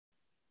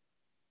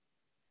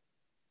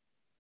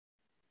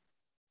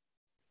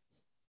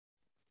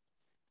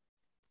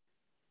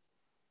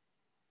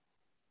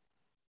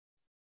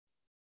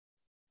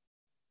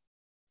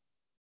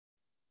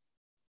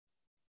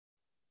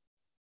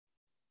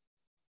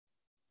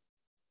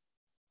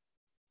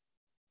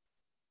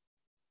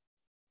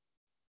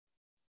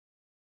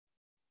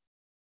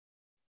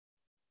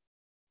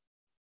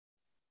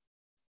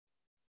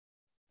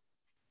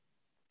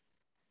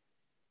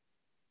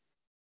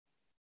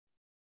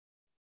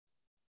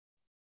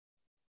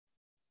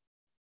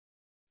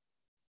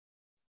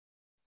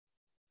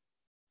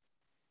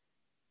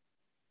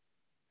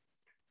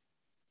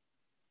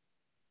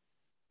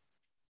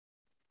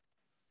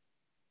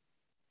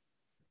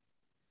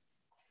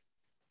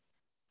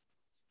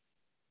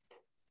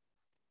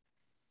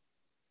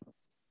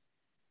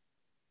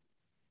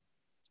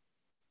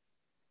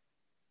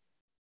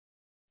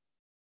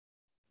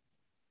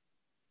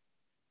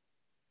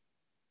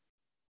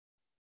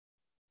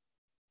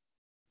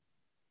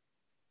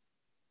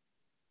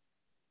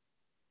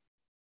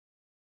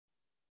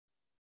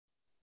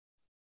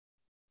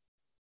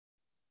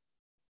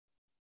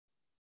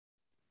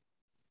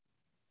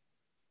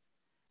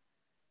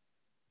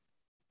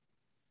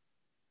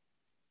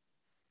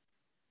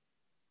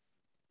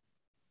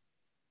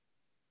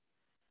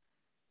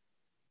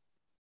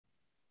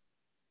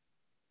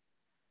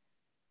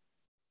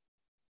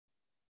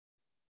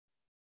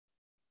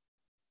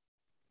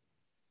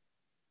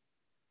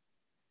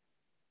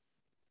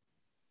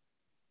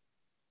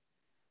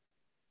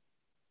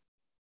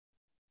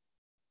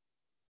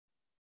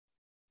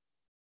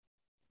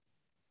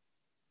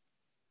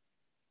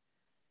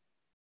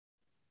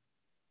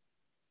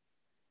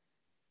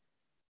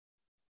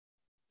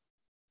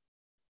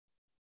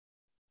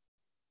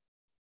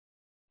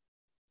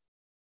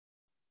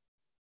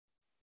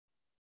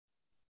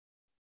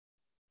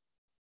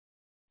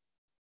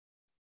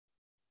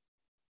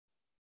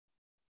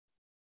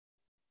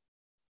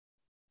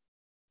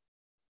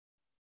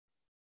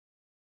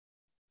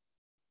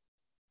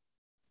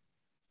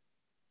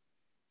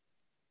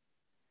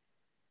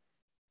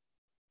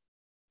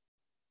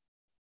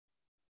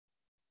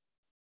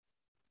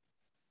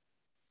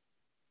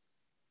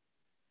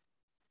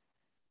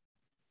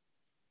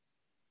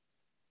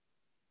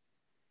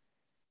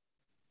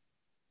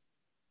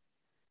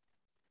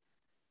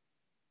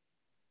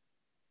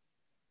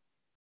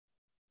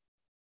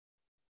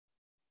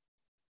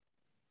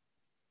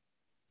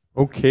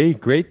Okay,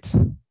 great.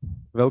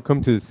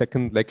 Welcome to the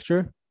second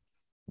lecture.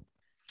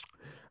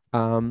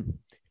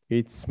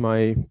 It's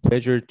my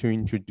pleasure to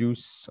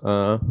introduce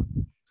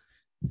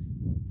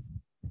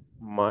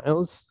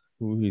Miles,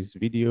 whose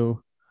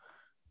video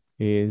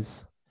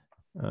is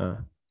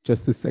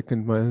just a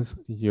second, Miles.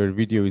 Your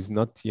video is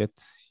not yet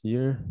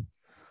here.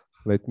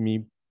 Let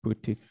me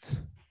put it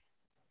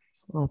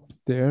up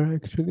there,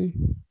 actually.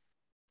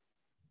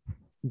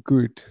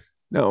 Good.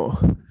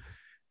 Now,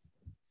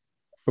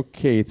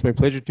 okay, it's my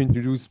pleasure to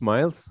introduce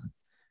Miles.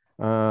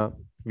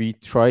 We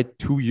tried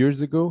 2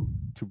 years ago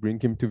to bring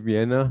him to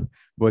Vienna,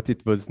 but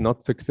it was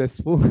not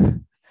successful.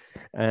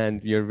 And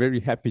we are very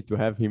happy to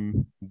have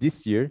him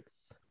this year,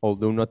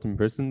 although not in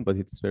person, but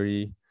it's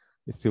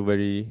still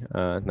very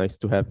nice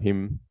to have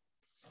him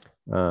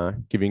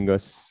giving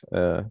us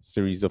a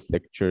series of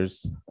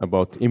lectures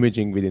about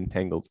imaging with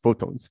entangled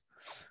photons.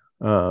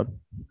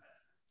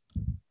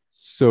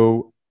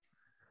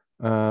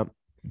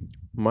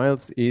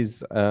 Miles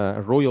is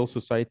a Royal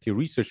Society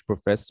research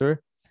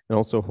professor and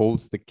also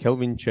holds the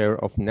Kelvin Chair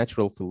of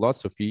Natural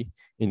Philosophy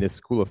in the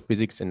School of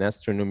Physics and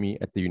Astronomy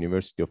at the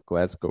University of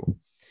Glasgow.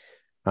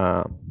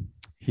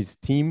 His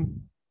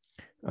team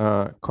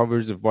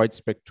covers a wide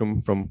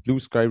spectrum from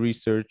blue sky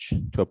research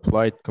to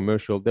applied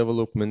commercial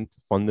development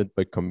funded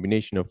by a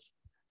combination of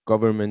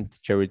government,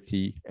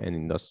 charity, and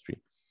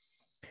industry.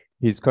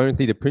 He's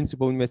currently the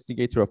principal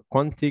investigator of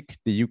Quantic,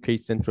 the UK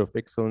Centre of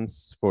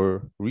Excellence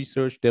for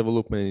Research,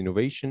 Development and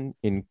Innovation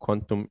in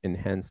Quantum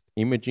Enhanced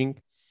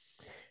Imaging,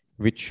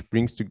 which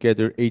brings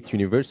together 8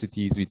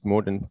 universities with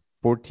more than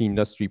 40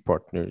 industry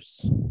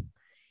partners.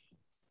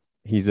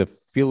 He's a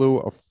fellow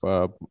of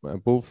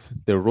both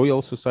the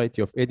Royal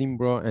Society of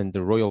Edinburgh and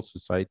the Royal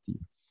Society.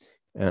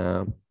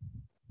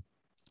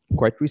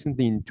 Quite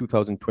recently, in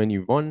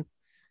 2021,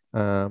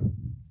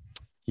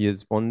 he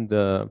won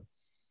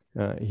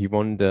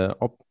the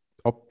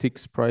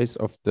Optics Prize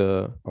of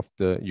the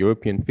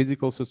European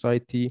Physical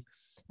Society,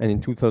 and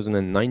in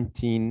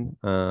 2019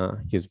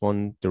 he has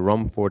won the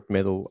Rumford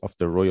Medal of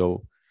the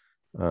Royal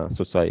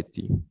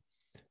Society.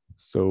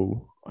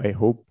 So I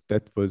hope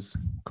that was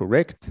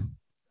correct.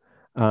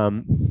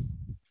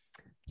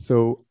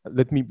 So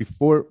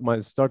before I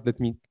start, let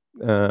me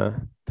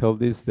tell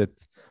you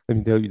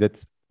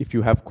that if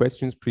you have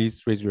questions,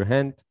 please raise your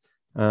hand.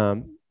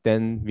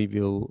 Then we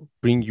will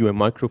bring you a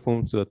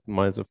microphone so that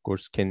Miles, of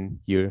course, can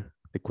hear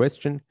the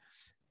question.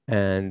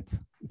 And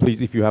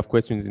please, if you have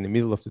questions in the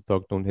middle of the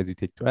talk, don't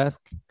hesitate to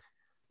ask.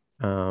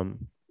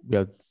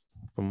 Yeah,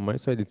 from my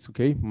side, it's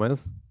okay,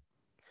 Miles?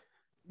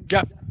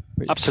 Yeah,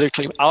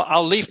 absolutely.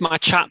 I'll leave my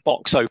chat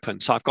box open.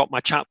 So I've got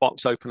my chat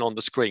box open on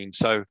the screen.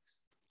 So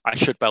I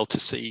should be able to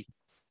see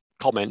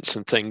comments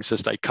and things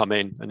as they come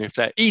in. And if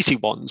they're easy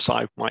ones,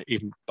 I might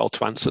even be able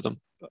to answer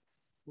them. But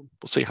we'll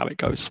see how it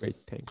goes. Great,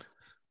 thanks.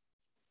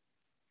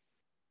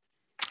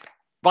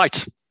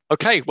 Right.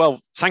 Okay. Well,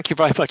 thank you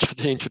very much for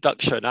the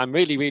introduction. I'm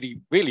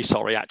really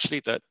sorry,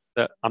 actually, that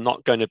I'm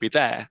not going to be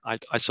there.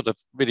 I sort of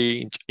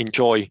really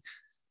enjoy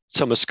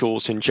summer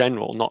schools in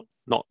general,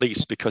 not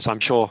least because I'm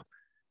sure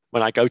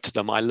when I go to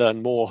them, I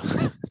learn more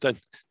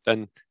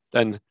than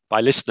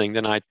by listening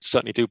than I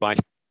certainly do by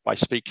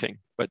speaking.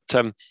 But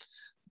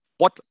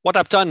what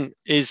I've done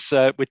is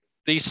with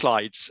these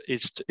slides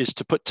is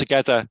to put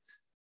together.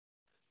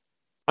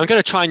 I'm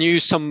going to try and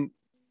use some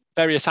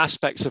various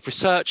aspects of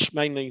research,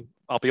 mainly,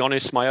 I'll be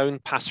honest, my own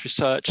past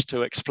research,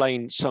 to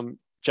explain some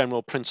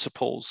general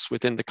principles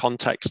within the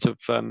context of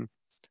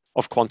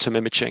quantum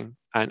imaging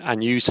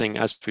and using,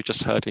 as we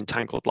just heard,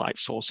 entangled light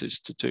sources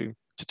to do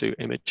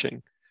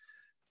imaging.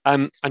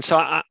 And so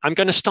I'm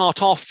going to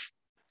start off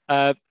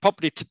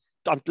probably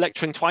I'm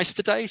lecturing twice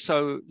today,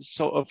 so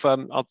sort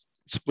of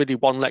it's really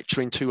one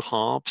lecture in 2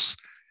 halves.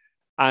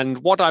 And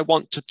what I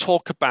want to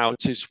talk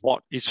about is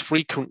what is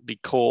frequently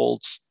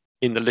called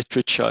in the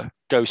literature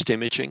ghost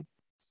imaging.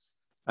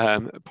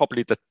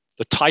 Probably the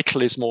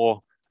title is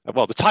more,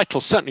 well, the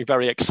title's certainly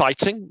very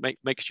exciting,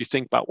 makes you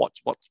think about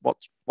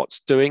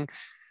what's doing.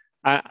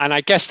 And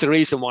I guess the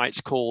reason why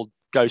it's called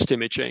ghost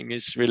imaging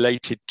is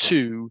related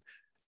to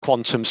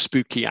quantum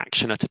spooky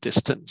action at a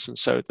distance. And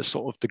so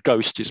the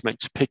ghost is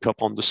meant to pick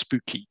up on the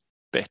spooky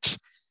bit.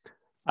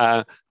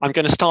 I'm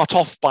going to start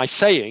off by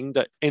saying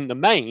that in the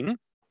main,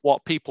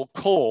 what people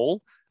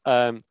call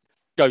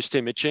ghost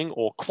imaging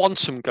or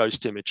quantum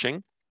ghost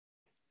imaging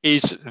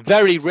is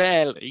very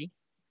rarely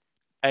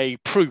a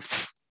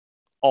proof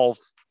of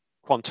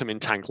quantum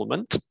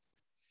entanglement.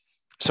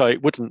 So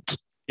it wouldn't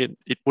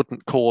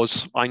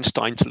cause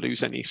Einstein to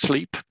lose any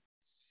sleep.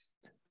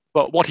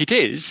 But what it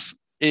is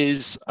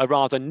a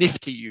rather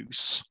nifty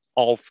use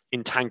of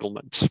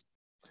entanglement.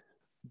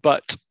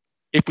 But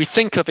if we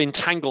think of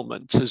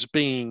entanglement as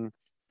being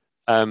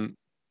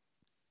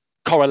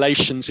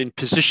correlations in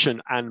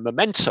position and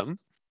momentum,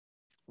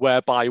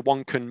 whereby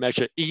one can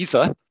measure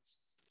either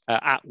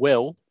at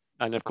will,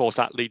 and of course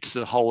that leads to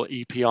the whole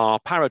EPR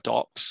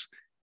paradox,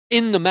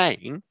 in the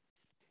main,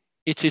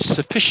 it is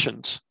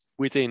sufficient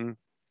within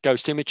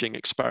ghost imaging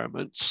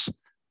experiments.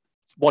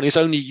 One is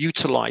only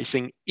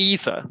utilizing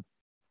either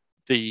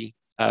the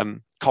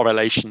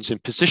correlations in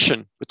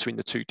position between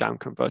the two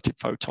down-converted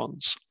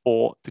photons,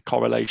 or the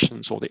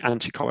correlations or the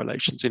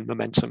anti-correlations in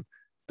momentum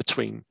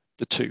between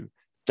the two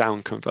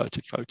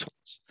down-converted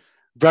photons.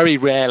 Very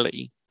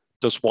rarely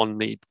does one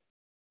need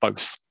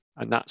both,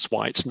 and that's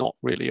why it's not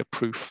really a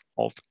proof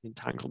of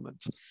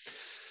entanglement.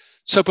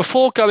 So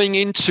before going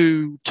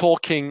into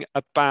talking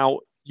about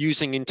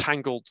using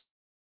entangled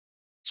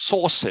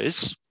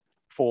sources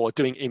for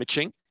doing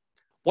imaging,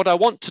 what I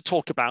want to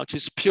talk about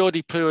is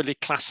purely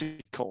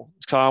classical.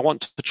 So I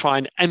want to try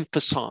and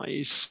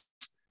emphasize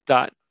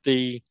that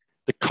the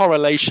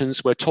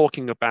correlations we're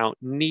talking about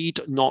need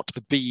not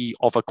be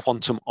of a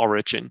quantum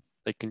origin.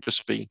 They can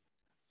just be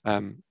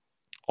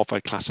of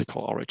a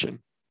classical origin.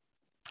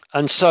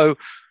 And so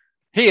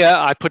here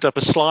I put up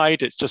a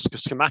slide. It's just a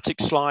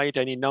schematic slide.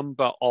 Any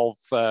number of,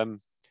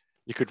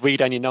 you could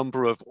read any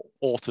number of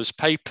authors'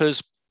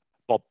 papers,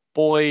 Bob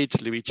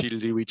Boyd, Luigi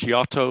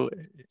Luigiotto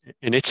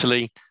in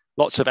Italy,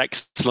 lots of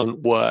excellent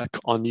work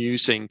on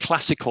using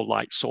classical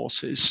light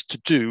sources to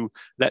do,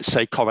 let's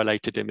say,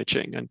 correlated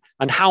imaging.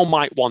 And how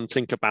might one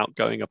think about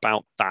going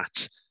about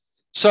that?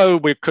 So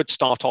we could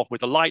start off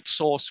with a light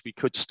source. We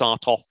could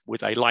start off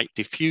with a light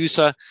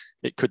diffuser.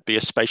 It could be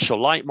a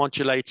spatial light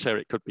modulator.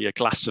 It could be a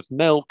glass of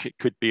milk. It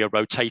could be a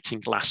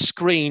rotating glass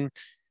screen.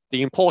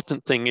 The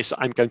important thing is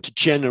I'm going to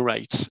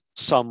generate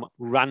some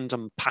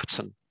random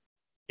pattern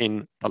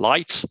in the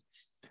light,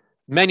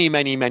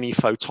 many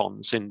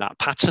photons in that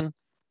pattern.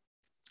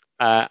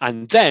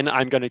 And then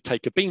I'm going to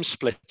take a beam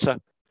splitter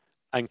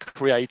and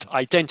create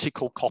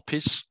identical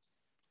copies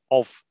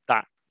of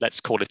that,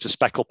 let's call it a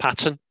speckle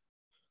pattern.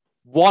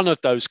 One of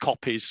those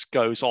copies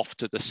goes off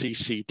to the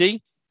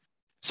CCD,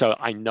 so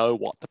I know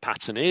what the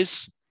pattern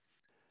is.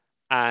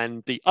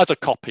 And the other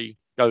copy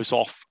goes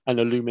off and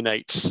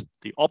illuminates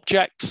the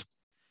object.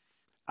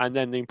 And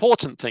then the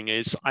important thing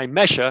is I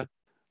measure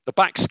the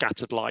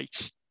backscattered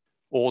light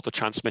or the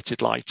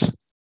transmitted light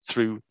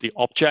through the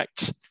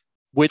object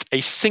with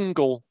a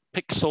single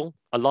pixel,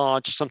 a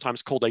large,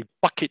 sometimes called a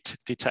bucket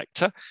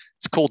detector.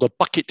 It's called a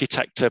bucket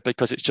detector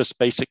because it's just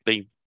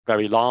basically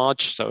very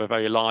large. So a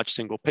very large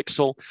single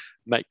pixel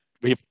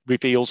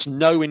reveals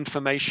no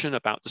information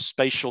about the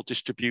spatial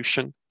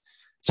distribution.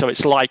 So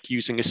it's like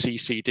using a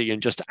CCD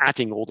and just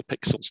adding all the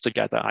pixels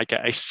together. I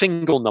get a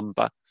single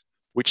number,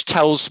 which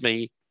tells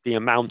me the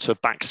amount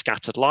of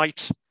backscattered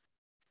light.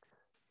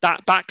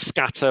 That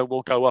backscatter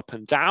will go up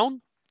and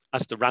down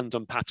as the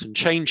random pattern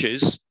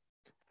changes.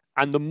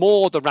 And the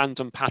more the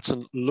random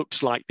pattern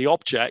looks like the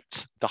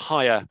object, the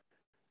higher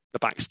the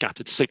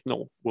backscattered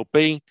signal will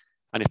be.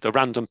 And if the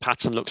random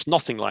pattern looks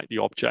nothing like the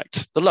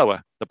object, the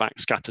lower the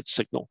backscattered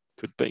signal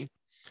could be.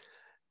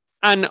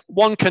 And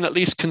one can at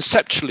least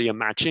conceptually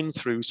imagine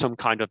through some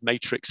kind of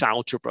matrix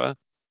algebra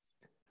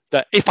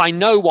that if I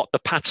know what the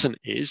pattern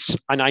is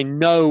and I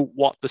know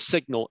what the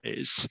signal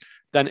is,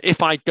 then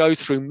if I go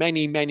through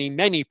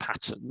many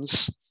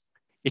patterns,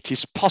 it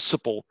is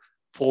possible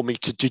for me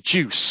to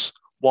deduce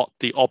what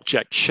the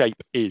object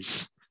shape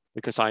is,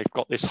 because I've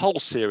got this whole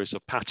series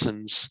of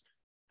patterns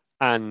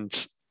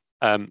and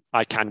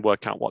I can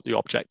work out what the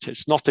object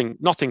is.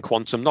 Nothing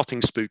quantum,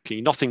 nothing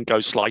spooky, nothing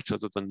ghost-like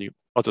other than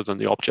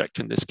the object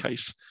in this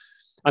case.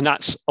 And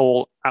that's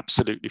all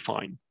absolutely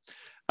fine.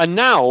 And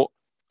now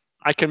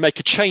I can make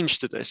a change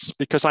to this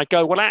because I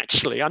go, well,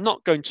 actually, I'm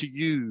not going to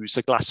use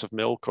a glass of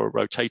milk or a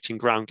rotating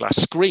ground glass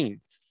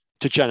screen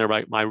to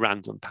generate my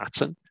random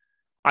pattern.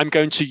 I'm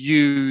going to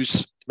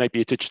use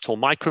maybe a digital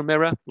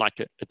micromirror, like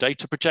a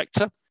data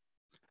projector,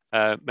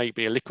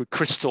 maybe a liquid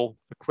crystal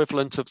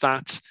equivalent of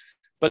that,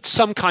 but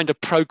some kind of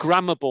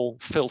programmable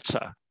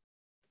filter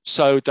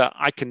so that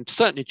I can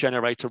certainly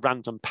generate a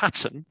random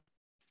pattern,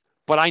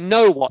 but I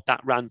know what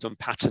that random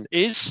pattern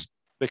is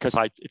because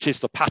it is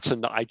the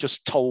pattern that I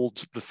just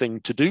told the thing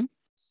to do.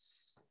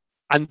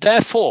 And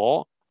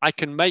therefore, I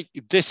can make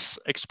this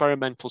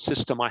experimental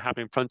system I have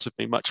in front of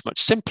me much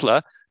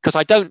simpler because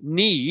I don't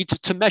need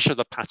to measure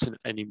the pattern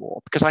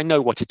anymore because I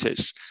know what it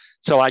is.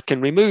 So I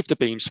can remove the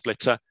beam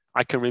splitter,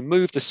 I can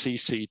remove the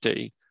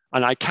CCD,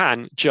 and I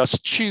can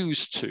just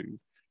choose to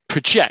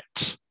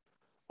project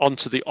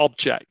onto the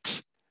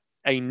object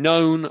a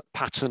known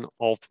pattern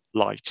of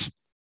light.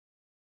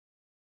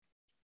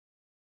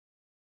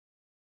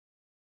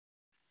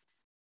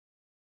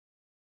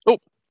 Oh,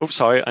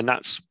 sorry, and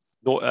that's,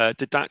 I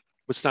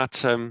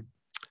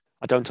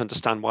don't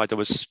understand why there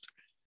was,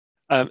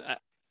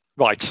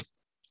 right,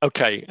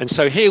 okay. And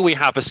so here we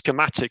have a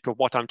schematic of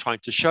what I'm trying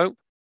to show.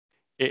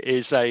 It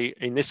is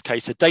in this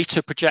case, a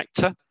data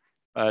projector,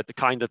 the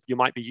kind of you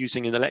might be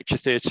using in the lecture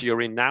theatre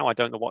you're in now. I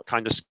don't know what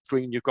kind of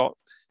screen you've got.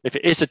 If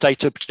it is a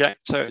data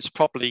projector, it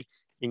probably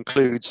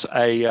includes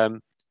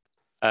a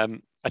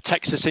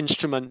Texas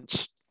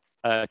Instrument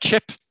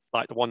chip,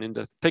 like the one in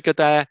the figure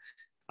there.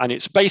 And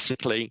it's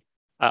basically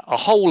a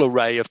whole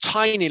array of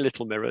tiny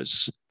little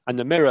mirrors, and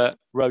the mirror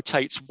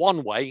rotates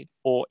one way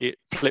or it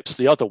flips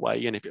the other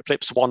way. And if it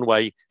flips one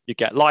way, you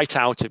get light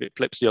out. If it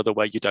flips the other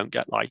way, you don't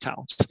get light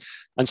out.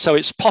 And so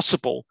it's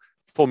possible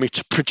for me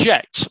to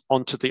project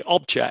onto the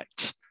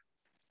object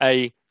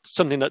a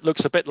something that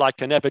looks a bit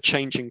like an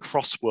ever-changing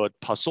crossword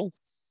puzzle.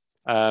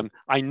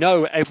 I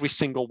know every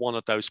single one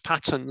of those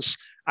patterns,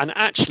 and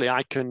actually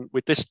I can,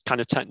 with this kind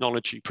of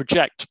technology,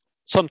 project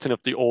something of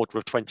the order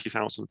of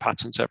 20,000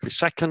 patterns every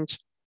second.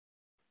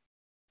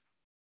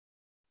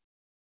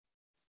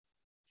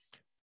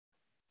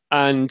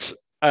 And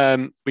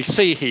we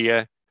see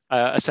here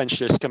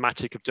essentially a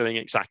schematic of doing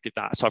exactly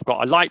that. So I've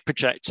got a light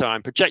projector,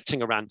 I'm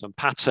projecting a random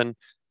pattern.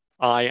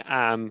 I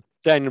am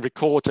then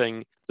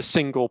recording the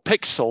single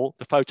pixel,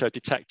 the photo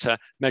detector,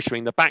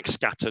 measuring the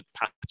backscattered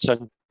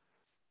pattern.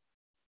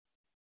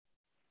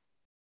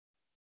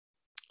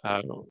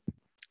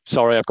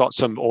 Sorry, I've got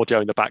some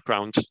audio in the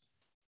background.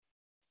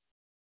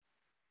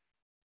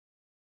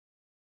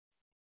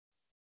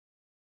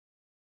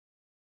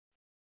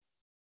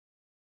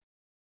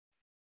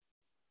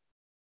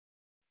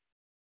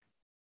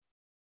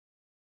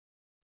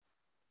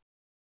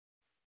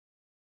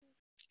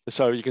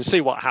 So you can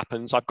see what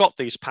happens. I've got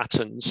these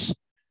patterns.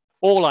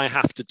 All I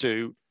have to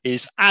do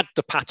is add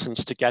the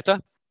patterns together,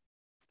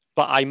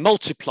 but I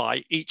multiply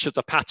each of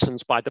the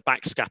patterns by the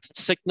backscattered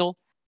signal.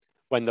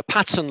 When the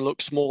pattern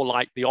looks more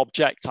like the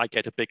object, I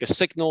get a bigger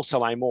signal,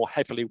 so I more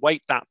heavily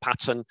weight that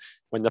pattern.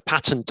 When the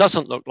pattern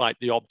doesn't look like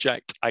the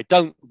object, I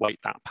don't weight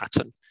that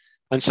pattern.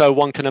 And so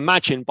one can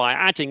imagine by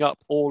adding up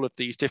all of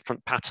these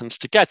different patterns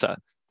together,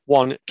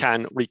 one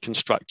can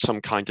reconstruct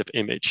some kind of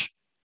image.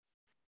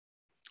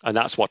 And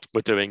that's what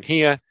we're doing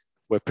here.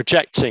 We're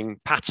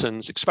projecting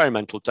patterns,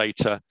 experimental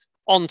data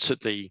onto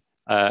the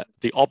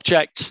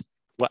object.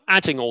 We're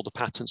adding all the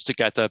patterns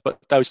together, but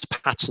those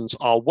patterns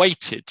are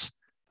weighted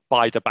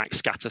by the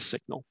backscatter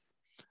signal.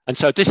 And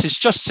so this is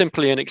just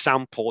simply an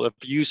example of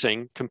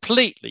using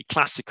completely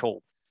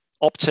classical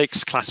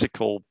optics,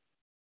 classical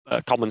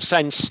common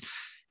sense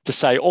to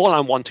say all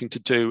I'm wanting to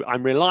do,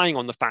 I'm relying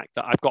on the fact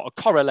that I've got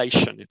a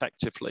correlation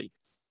effectively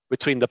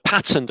between the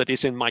pattern that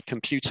is in my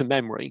computer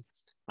memory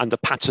and the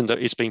pattern that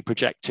is being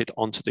projected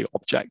onto the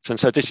object. And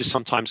so this is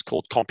sometimes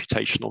called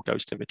computational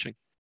ghost imaging.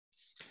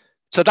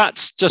 So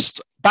that's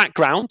just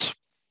background.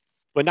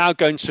 We're now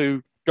going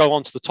to go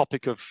on to the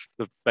topic of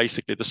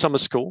basically the summer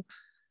school.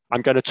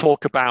 I'm going to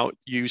talk about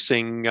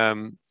using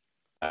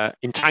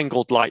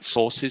entangled light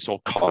sources or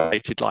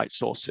correlated light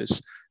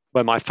sources,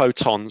 where my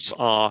photons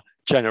are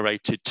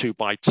generated 2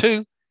 by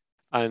 2,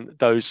 and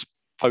those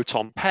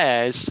photon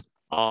pairs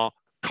are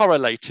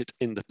correlated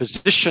in the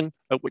position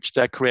at which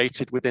they're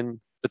created within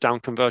the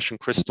down conversion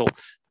crystal,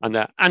 and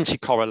they're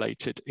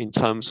anti-correlated in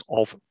terms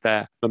of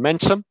their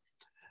momentum.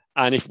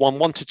 And if one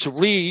wanted to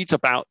read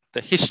about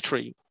the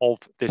history of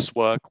this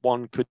work,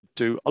 one could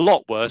do a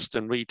lot worse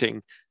than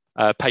reading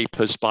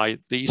papers by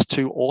these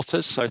two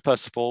authors. So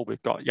first of all,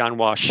 we've got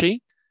Yanhua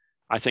Shi.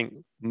 I think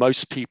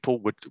most people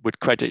would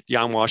credit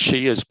Yanhua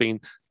Shi as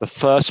being the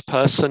first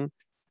person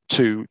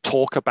to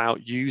talk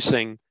about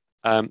using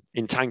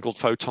entangled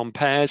photon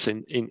pairs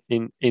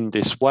in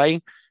this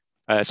way.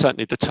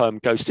 Certainly the term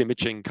ghost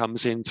imaging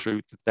comes in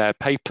through their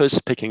papers,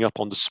 picking up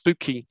on the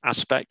spooky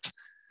aspect.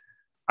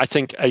 I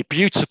think a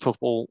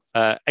beautiful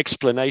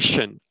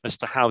explanation as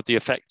to how the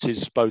effect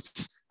is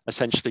both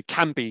essentially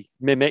can be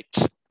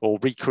mimicked or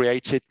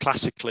recreated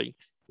classically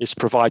is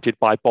provided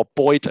by Bob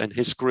Boyd and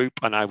his group,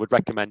 and I would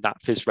recommend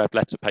that PhysRev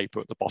letter paper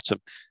at the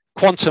bottom.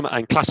 Quantum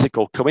and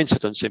Classical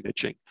Coincidence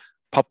Imaging,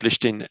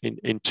 published in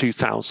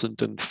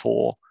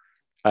 2004,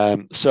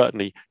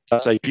 certainly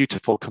does a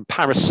beautiful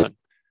comparison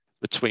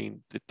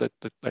between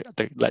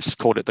let's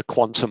call it the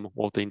quantum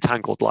or the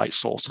entangled light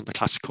source and the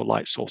classical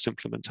light source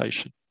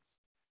implementation.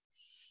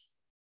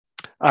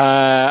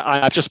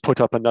 I've just put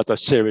up another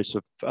series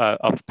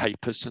of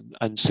papers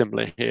and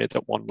similar here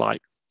that one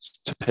likes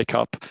to pick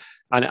up.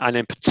 And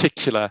in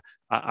particular,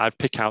 I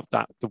pick out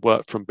the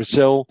work from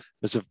Brazil.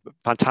 There's a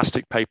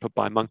fantastic paper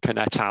by Munken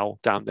et al.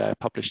 Down there,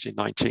 published in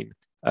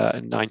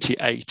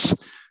 1998,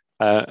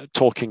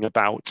 talking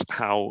about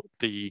how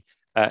the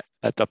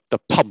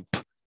pump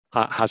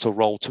has a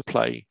role to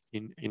play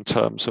in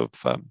terms of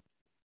the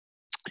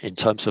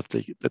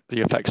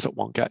effects that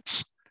one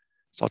gets.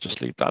 So I'll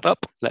just leave that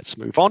up. Let's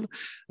move on.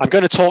 I'm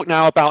going to talk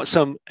now about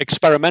some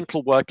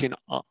experimental work in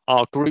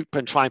our group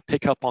and try and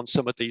pick up on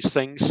some of these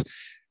things.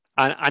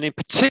 And in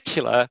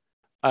particular,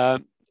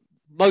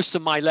 most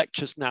of my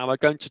lectures now are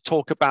going to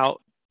talk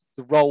about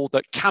the role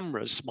that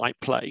cameras might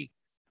play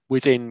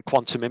within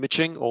quantum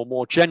imaging, or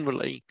more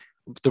generally,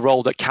 the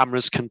role that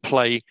cameras can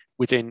play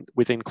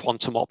within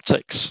quantum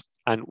optics.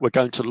 And we're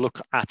going to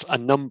look at a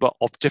number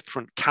of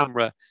different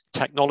camera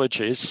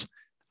technologies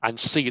and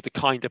see the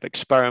kind of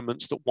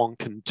experiments that one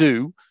can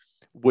do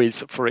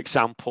with, for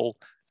example,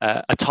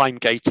 a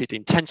time-gated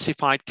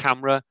intensified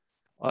camera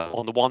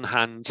on the one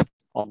hand,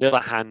 on the other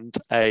hand,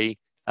 an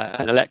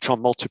electron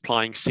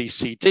multiplying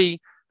CCD.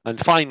 And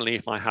finally,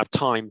 if I have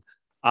time,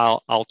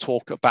 I'll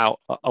talk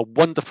about a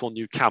wonderful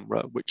new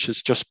camera, which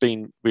has just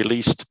been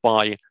released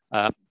by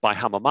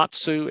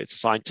Hamamatsu. It's a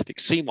scientific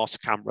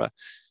CMOS camera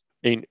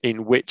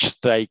in which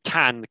they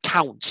can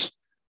count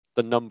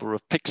the number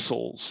of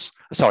pixels,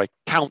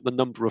 count the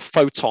number of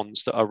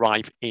photons that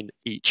arrive in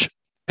each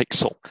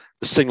pixel.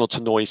 The signal to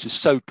noise is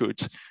so good,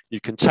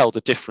 you can tell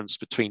the difference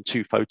between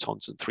 2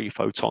 photons and 3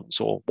 photons,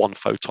 or 1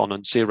 photon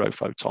and 0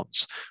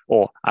 photons,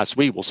 or as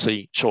we will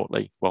see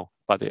shortly, well,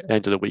 by the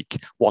end of the week,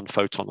 1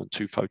 photon and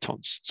 2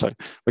 photons. So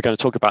we're going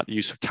to talk about the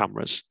use of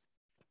cameras.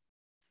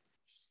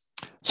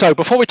 So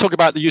before we talk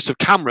about the use of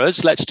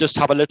cameras, let's just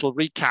have a little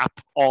recap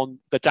on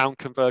the down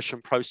conversion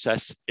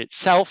process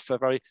itself,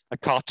 a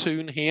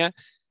cartoon here.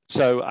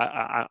 So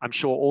I'm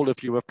sure all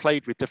of you have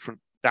played with different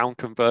down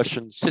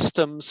conversion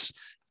systems.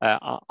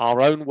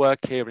 Our own work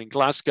here in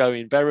Glasgow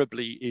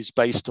invariably is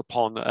based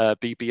upon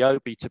BBO,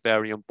 beta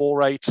barium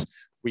borate.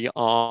 We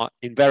are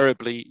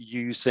invariably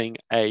using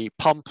a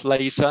pump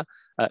laser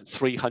at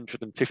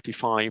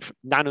 355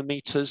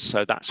 nanometers,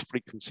 so that's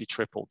frequency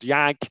tripled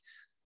YAG.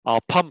 Our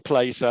pump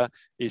laser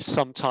is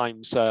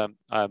sometimes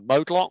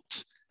mode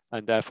locked,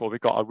 and therefore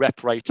we've got a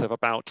rep rate of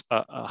about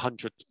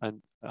 100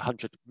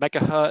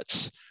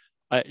 megahertz.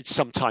 It's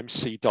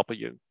sometimes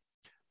CW,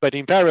 but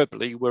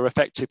invariably we're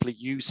effectively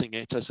using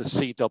it as a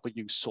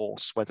CW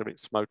source, whether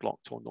it's mode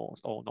locked or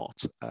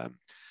not.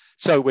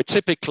 So we're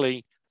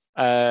typically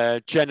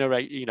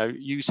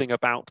using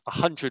about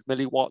 100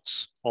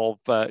 milliwatts of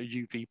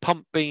UV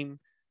pump beam.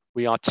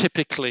 We are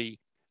typically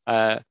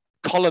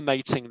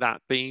collimating that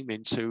beam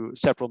into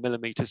several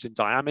millimeters in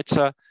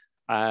diameter,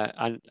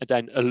 and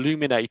then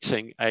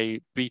illuminating a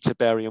beta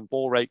barium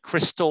borate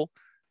crystal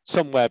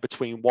somewhere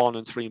between 1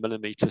 and 3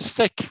 millimeters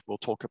thick. We'll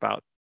talk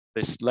about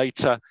this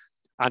later.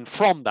 And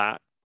from that,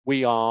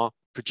 we are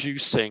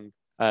producing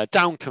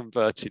down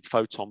converted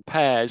photon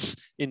pairs.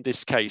 In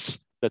this case,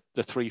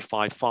 the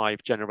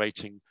 355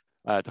 generating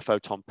the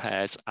photon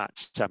pairs at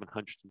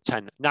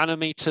 710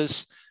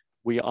 nanometers.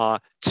 We are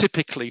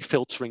typically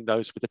filtering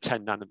those with a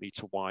 10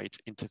 nanometer wide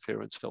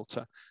interference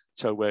filter.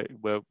 So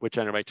we're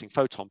generating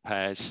photon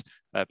pairs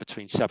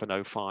between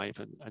 705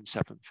 and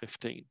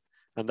 715.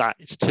 And that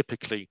is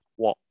typically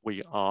what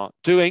we are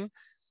doing.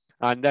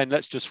 And then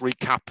let's just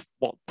recap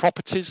what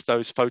properties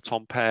those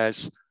photon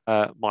pairs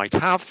might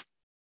have.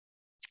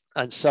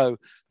 And so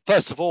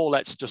first of all,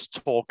 let's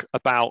just talk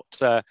about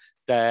the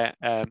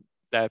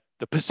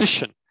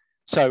position.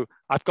 So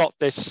I've got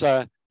this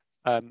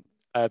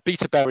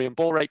beta barium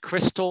borate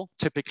crystal,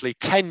 typically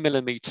 10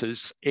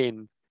 millimeters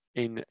in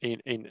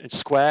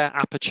square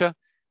aperture.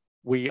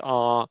 We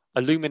are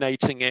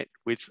illuminating it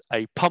with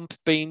a pump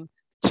beam,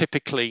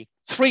 typically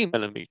 3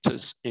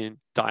 millimeters in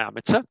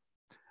diameter.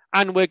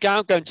 And we're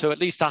now going to at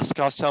least ask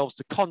ourselves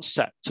the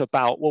concept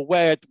about, well,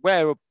 where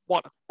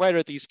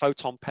are these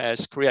photon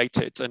pairs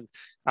created?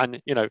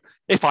 And you know,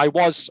 if I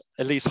was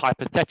at least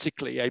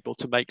hypothetically able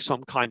to make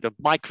some kind of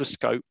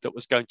microscope that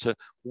was going to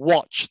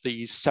watch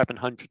these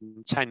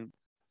 710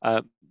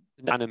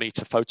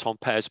 nanometer photon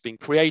pairs being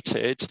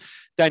created,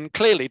 then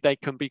clearly they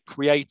can be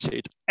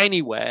created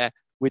anywhere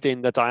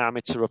within the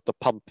diameter of the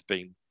pump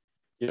beam.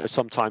 You know,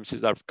 sometimes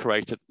they're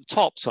created at the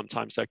top,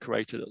 sometimes they're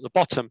created at the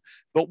bottom.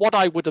 But what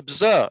I would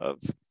observe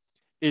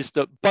is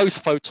that both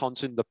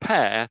photons in the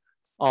pair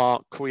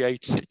are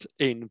created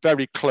in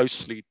very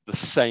closely the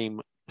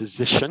same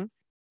position.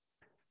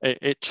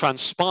 It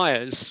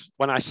transpires,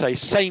 when I say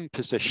same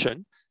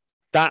position,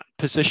 that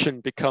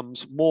position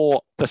becomes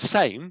more the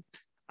same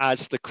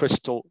as the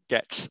crystal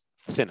gets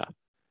thinner.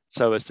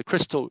 So as the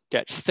crystal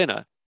gets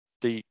thinner,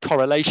 the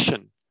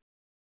correlation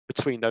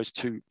between those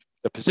two,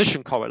 the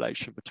position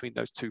correlation between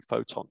those two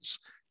photons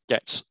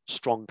gets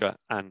stronger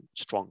and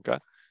stronger.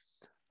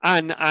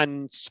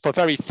 And for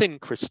very thin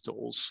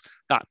crystals,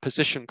 that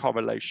position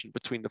correlation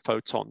between the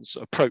photons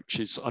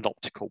approaches an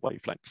optical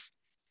wavelength.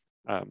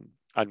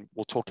 And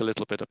we'll talk a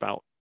little bit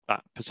about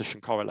that position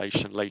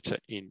correlation later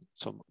in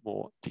some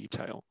more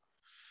detail.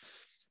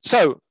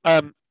 So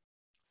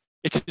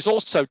it is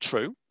also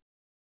true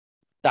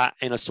that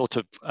in a sort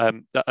of,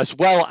 that as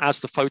well as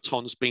the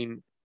photons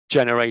being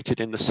generated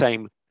in the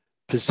same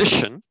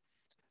position,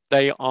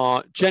 they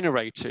are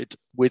generated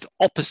with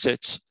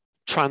opposite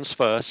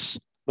transverse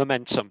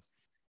momentum.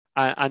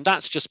 And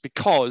that's just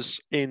because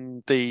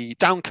in the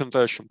down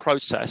conversion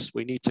process,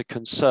 we need to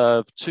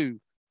conserve two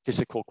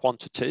physical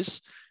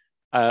quantities.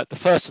 The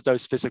first of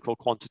those physical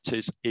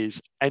quantities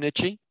is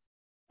energy.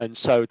 And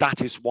so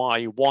that is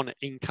why one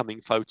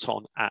incoming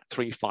photon at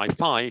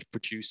 355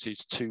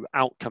 produces two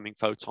outcoming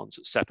photons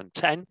at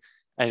 710.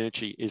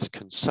 Energy is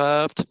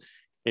conserved.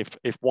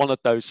 If one of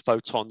those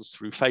photons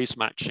through phase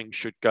matching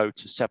should go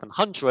to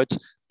 700,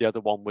 the other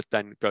one would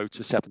then go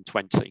to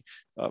 720,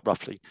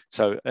 roughly.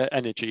 So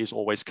energy is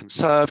always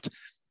conserved.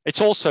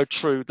 It's also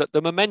true that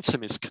the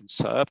momentum is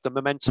conserved. The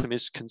momentum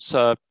is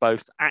conserved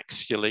both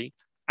axially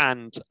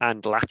and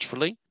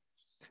laterally.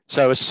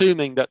 So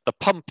assuming that the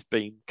pump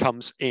beam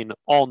comes in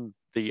on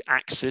the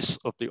axis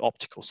of the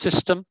optical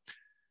system,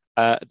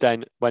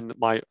 then when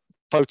my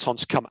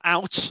photons come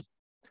out,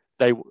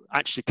 they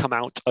actually come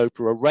out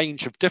over a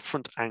range of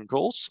different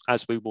angles,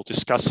 as we will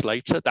discuss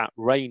later. That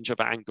range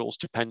of angles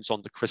depends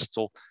on the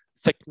crystal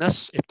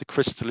thickness. If the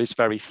crystal is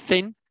very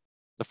thin,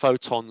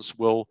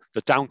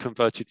 the down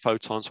converted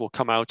photons will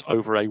come out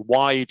over a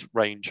wide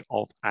range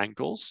of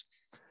angles.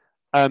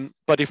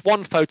 But if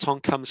one photon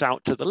comes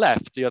out to the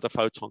left, the other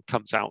photon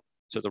comes out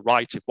to the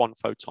right. If one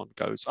photon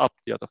goes up,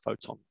 the other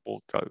photon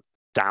will go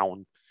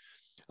down.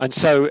 And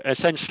so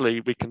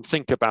essentially we can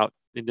think about,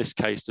 in this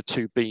case, the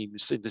two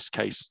beams, in this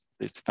case,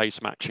 it's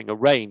phase matching,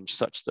 arranged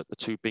such that the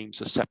two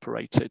beams are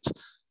separated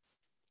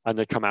and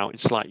they come out in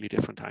slightly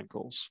different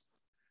angles.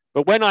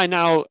 But when I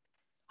now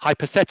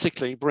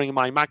hypothetically bring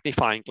my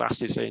magnifying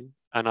glasses in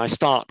and I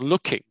start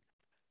looking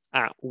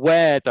at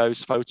where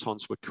those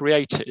photons were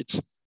created,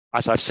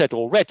 as I've said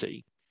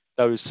already,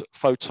 those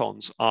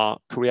photons are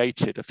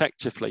created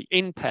effectively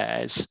in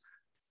pairs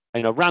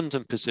in a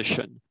random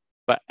position,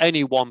 but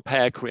any one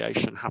pair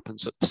creation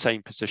happens at the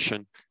same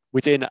position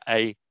within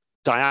a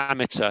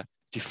diameter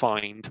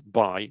defined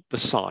by the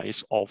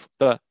size of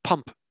the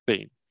pump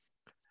beam.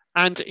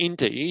 And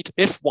indeed,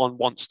 if one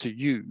wants to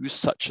use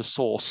such a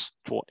source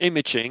for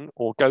imaging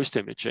or ghost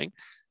imaging,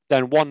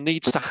 then one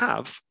needs to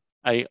have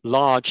a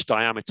large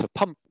diameter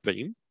pump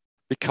beam,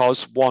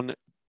 because one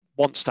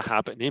wants to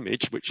have an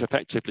image which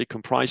effectively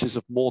comprises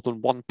of more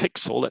than one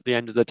pixel at the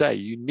end of the day.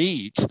 You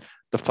need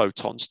the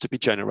photons to be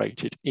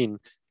generated in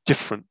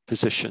different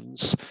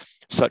positions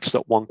such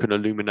that one can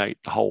illuminate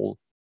the whole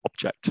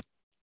object.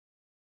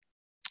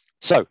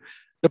 So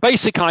the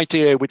basic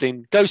idea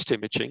within ghost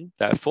imaging,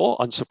 therefore,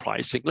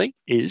 unsurprisingly,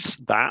 is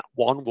that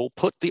one will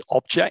put the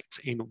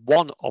object in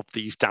one of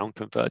these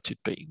down-converted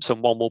beams,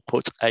 and one will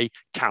put a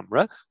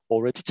camera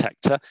or a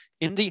detector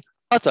in the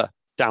other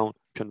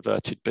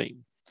down-converted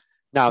beam.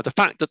 Now, the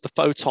fact that the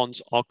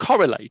photons are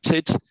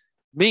correlated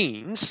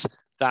means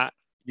that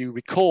you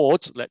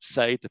record, let's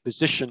say, the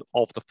position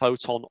of the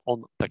photon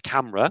on the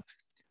camera.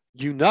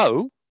 You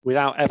know,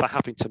 without ever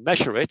having to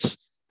measure it,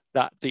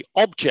 that the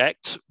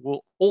object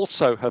will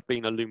also have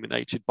been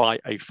illuminated by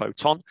a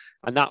photon,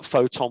 and that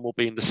photon will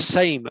be in the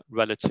same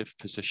relative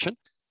position.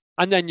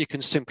 And then you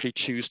can simply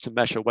choose to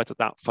measure whether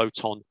that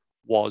photon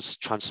was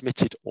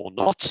transmitted or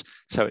not.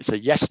 So it's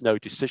a yes/no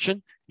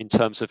decision in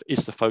terms of,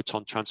 is the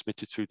photon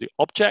transmitted through the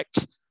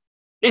object?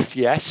 If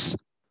yes,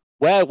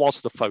 where was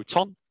the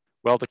photon?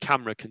 Well, the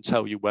camera can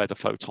tell you where the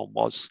photon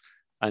was,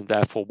 and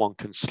therefore one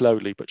can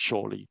slowly but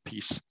surely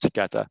piece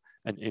together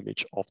an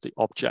image of the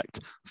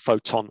object,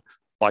 photon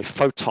by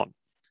photon.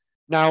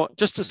 Now,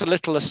 just as a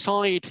little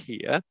aside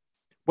here,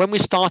 when we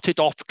started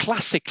off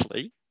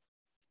classically,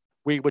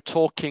 we were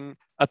talking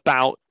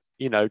about,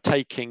 you know,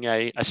 taking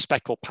a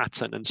speckle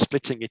pattern and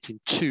splitting it in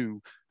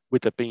two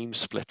with a beam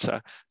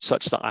splitter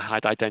such that I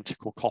had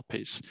identical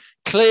copies.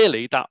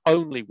 Clearly, that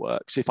only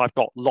works if I've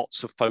got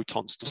lots of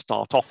photons to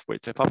start off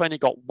with. If I've only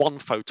got one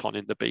photon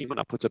in the beam and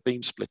I put a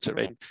beam splitter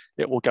in,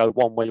 it will go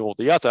one way or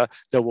the other.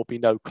 There will be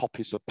no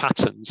copies of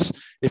patterns.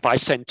 If I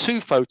send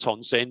two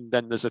photons in,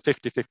 then there's a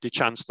 50-50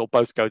 chance they'll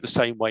both go the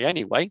same way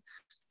anyway,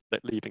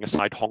 that leaving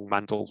aside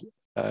Hong-Mandel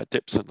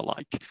dips and the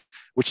like,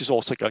 which is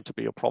also going to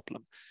be a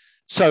problem.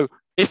 So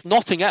if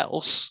nothing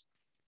else,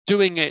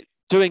 doing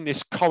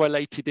this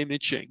correlated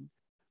imaging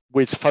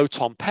with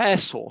photon pair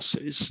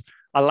sources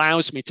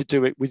allows me to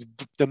do it with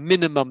the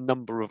minimum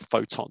number of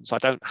photons. I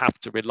don't have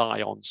to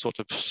rely on sort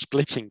of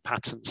splitting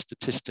patterns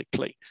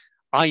statistically.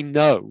 I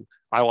know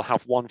I will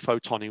have one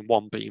photon in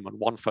one beam and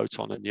one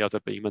photon in the other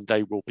beam, and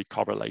they will be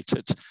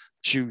correlated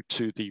due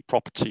to the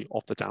property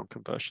of the down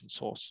conversion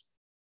source.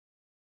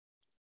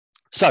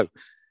 So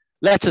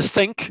let us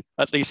think,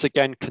 at least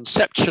again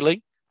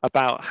conceptually,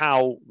 about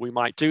how we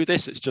might do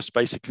this. It's just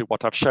basically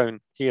what I've shown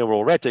here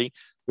already.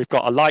 We've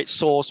got a light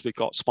source, we've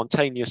got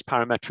spontaneous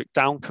parametric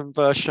down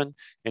conversion,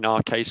 in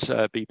our case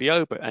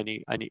BBO, but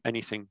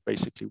anything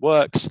basically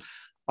works.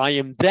 I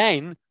am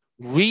then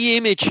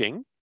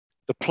re-imaging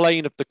the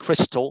plane of the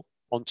crystal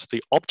onto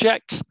the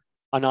object,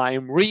 and I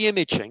am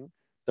re-imaging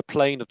the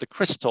plane of the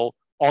crystal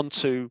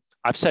onto,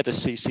 I've said a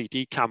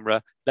CCD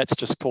camera, let's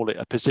just call it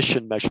a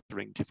position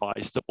measuring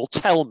device that will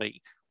tell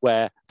me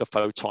where the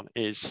photon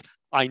is.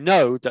 I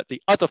know that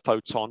the other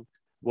photon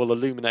will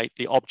illuminate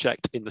the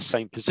object in the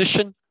same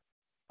position,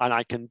 and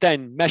I can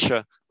then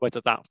measure whether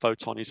that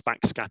photon is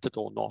backscattered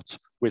or not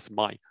with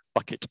my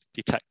bucket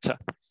detector.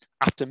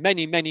 After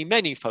many, many,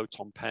 many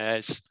photon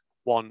pairs,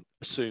 one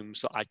assumes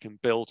that I can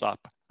build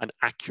up an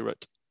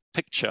accurate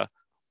picture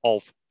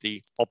of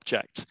the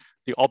object.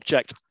 The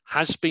object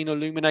has been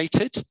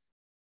illuminated,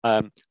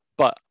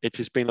 but it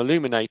has been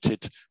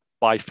illuminated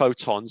by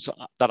photons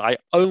that I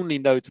only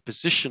know the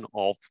position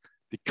of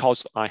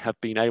because I have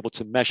been able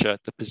to measure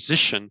the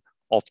position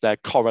of their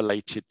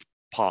correlated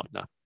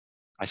partner.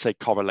 I say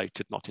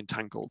correlated, not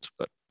entangled,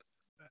 but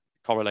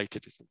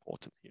correlated is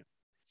important here.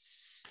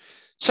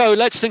 So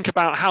let's think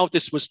about how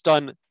this was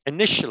done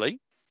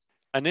initially.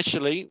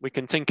 Initially, we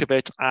can think of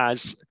it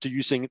as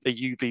using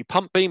the UV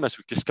pump beam, as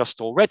we've discussed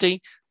already.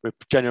 We're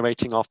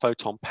generating our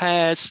photon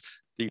pairs.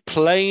 The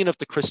plane of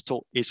the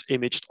crystal is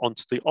imaged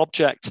onto the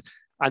object,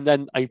 and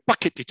then a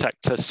bucket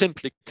detector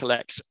simply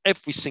collects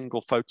every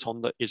single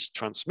photon that is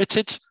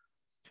transmitted.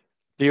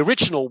 The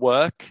original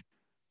work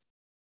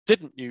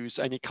didn't use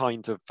any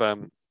kind of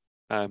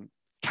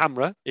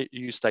camera. It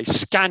used a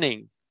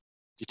scanning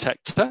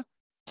detector,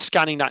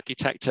 scanning that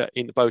detector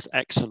in both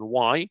X and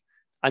Y.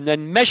 and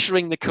then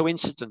measuring the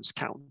coincidence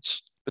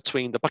count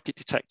between the bucket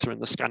detector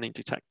and the scanning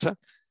detector.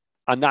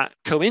 And that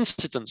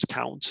coincidence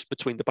count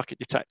between the bucket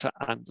detector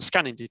and the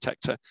scanning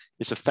detector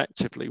is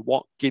effectively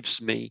what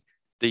gives me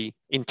the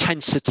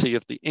intensity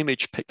of the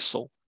image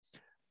pixel,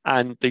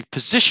 and the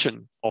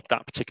position of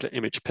that particular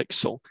image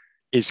pixel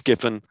is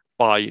given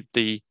by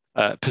the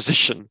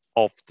position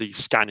of the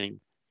scanning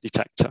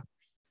detector.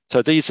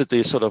 So these are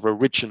the sort of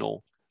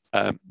original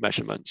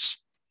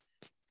measurements.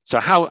 So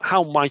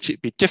how might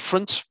it be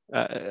different?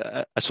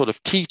 A sort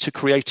of key to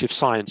creative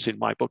science in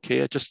my book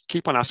here. Just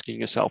keep on asking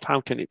yourself,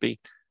 how can it be?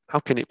 How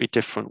can it be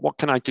different? What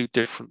can I do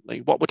differently?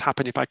 What would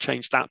happen if I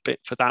changed that bit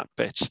for that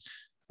bit?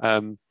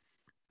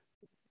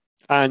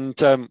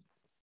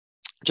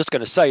 Just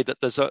going to say that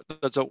there's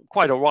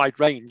quite a wide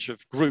range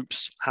of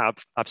groups have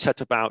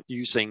set about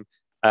using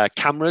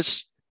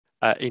cameras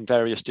in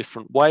various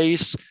different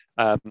ways.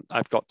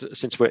 I've got,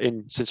 since we're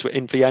in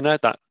Vienna,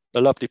 that the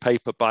lovely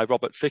paper by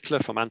Robert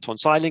Fickler from Anton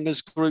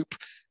Zeilinger's group,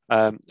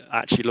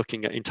 actually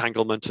looking at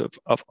entanglement of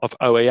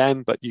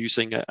OAM, but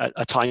using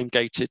a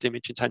time-gated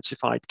image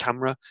intensified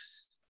camera.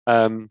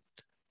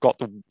 Got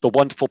the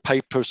wonderful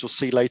papers we'll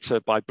see later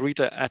by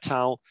Breda et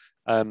al.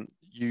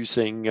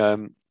 Using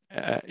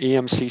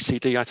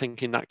EMCCD, I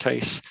think in that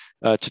case,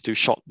 to do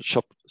shot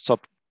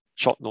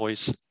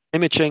noise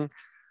imaging.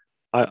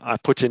 I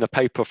put in a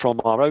paper from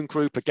our own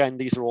group. Again,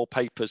 these are all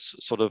papers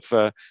sort of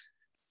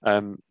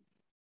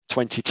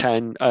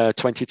 2010,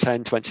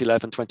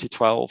 2011,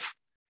 2012.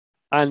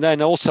 And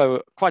then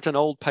also quite an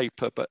old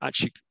paper, but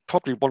actually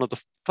probably one of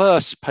the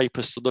first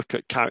papers to look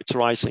at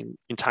characterizing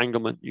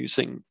entanglement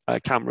using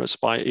cameras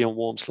by Ian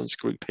Wormsland's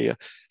group here.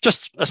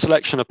 Just a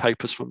selection of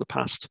papers from the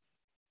past.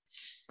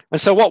 And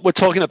so what we're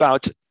talking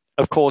about,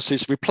 of course,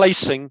 is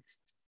replacing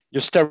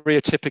your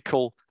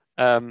stereotypical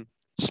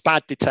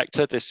SPAD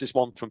detector. This is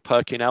one from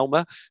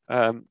Perkin-Elmer,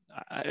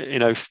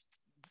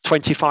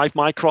 25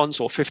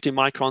 microns or 50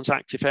 microns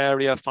active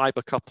area,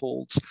 fiber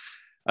coupled,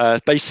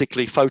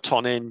 basically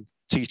photon in,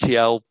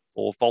 TTL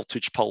or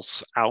voltage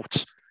pulse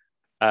out.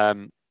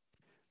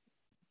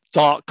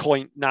 Dark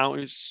point now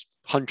is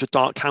 100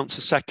 dark counts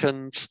a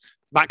second,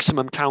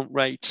 maximum count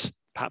rate,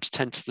 perhaps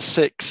 10 to the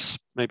 6,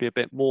 maybe a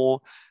bit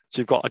more. So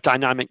you've got a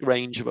dynamic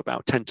range of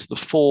about 10 to the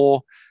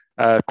 4,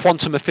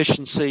 quantum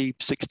efficiency,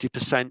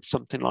 60%,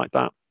 something like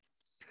that.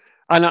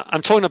 And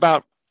I'm talking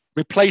about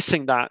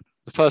replacing that.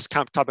 The first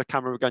type of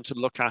camera we're going to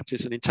look at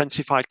is an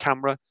intensified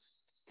camera,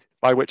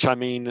 by which I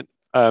mean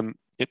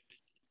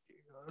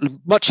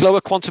much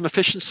lower quantum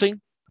efficiency,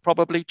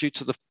 probably due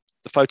to the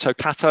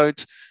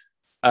photocathode,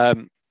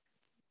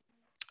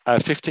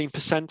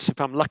 15% if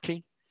I'm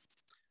lucky.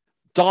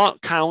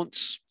 Dark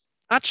counts,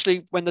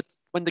 actually when the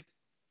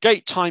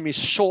gate time is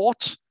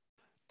short,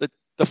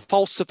 the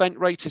false event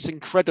rate is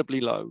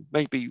incredibly low,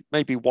 maybe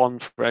 1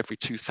 for every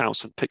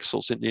 2,000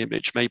 pixels in the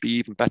image, maybe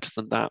even better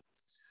than that.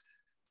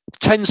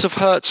 Tens of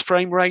hertz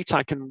frame rate,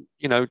 I can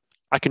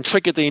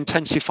trigger the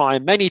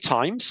intensifier many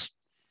times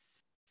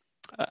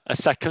a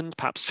second,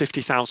 perhaps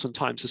 50,000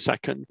 times a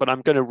second, but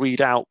I'm going to read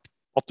out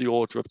of the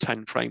order of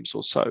 10 frames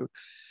or so.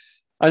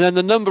 And then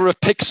the number of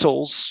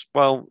pixels,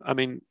 well, I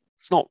mean,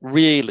 it's not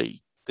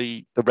really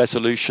the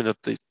resolution of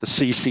the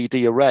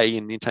CCD array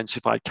in the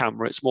intensified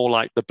camera. It's more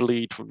like the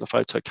bleed from the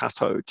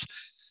photocathode.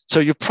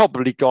 So you've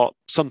probably got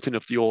something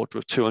of the order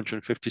of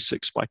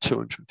 256 by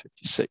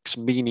 256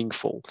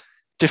 meaningful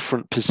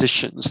different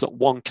positions that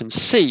one can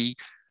see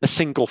a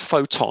single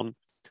photon,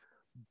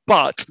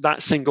 but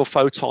that single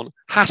photon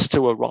has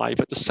to arrive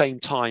at the same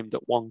time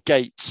that one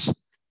gates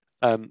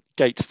the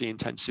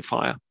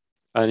intensifier.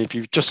 And if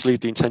you just leave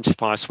the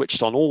intensifier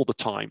switched on all the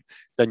time,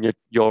 then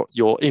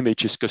your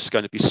image is just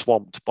going to be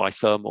swamped by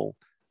thermal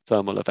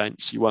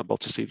events. You won't be able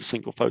to see the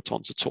single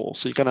photons at all.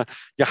 So you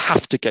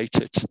have to gate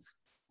it,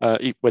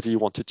 whether you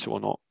wanted to or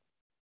not.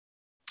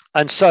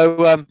 And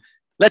so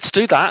let's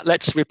do that.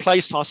 Let's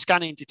replace our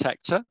scanning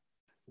detector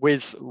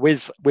with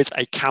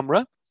a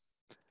camera.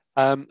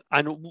 And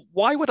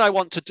why would I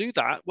want to do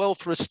that? Well,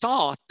 for a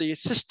start, the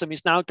system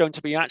is now going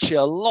to be actually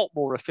a lot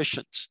more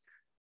efficient,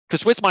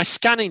 because with my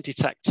scanning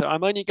detector,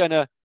 I'm only going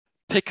to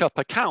pick up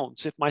a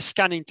count if my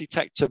scanning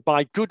detector,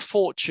 by good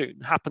fortune,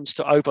 happens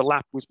to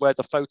overlap with where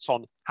the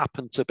photon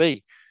happened to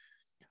be.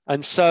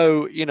 And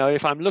so,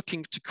 if I'm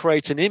looking to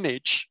create an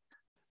image,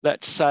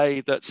 let's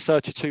say that's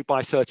 32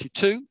 by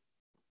 32,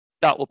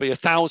 that will be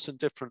 1,000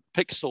 different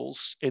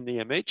pixels in the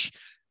image.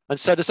 And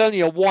so there's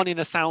only a 1 in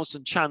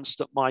 1,000 chance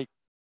that my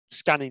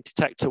scanning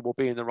detector will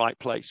be in the right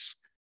place.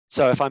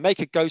 So if I make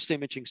a ghost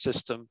imaging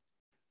system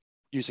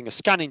using a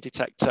scanning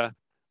detector,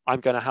 I'm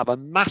going to have a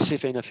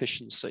massive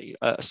inefficiency,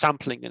 a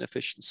sampling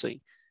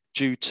inefficiency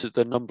due to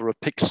the number of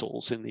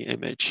pixels in the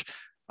image.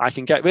 I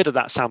can get rid of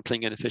that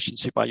sampling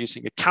inefficiency by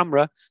using a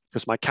camera,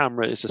 because my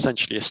camera is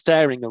essentially a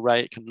staring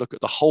array. It can look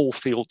at the whole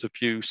field of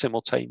view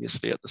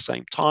simultaneously at the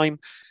same time.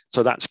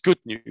 So that's good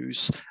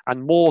news,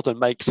 and more than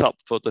makes up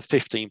for the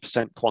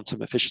 15%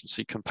 quantum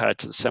efficiency compared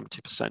to the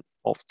 70%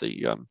 of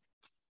the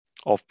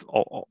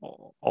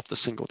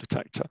single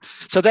detector.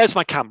 So there's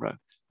my camera.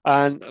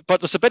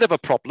 But there's a bit of a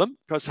problem,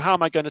 because how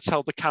am I going to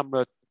tell the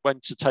camera when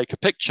to take a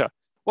picture?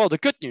 Well, the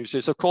good news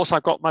is, of course,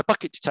 I've got my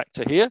bucket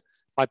detector here.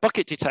 My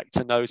bucket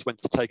detector knows when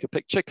to take a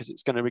picture because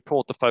it's going to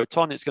record the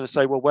photon. It's going to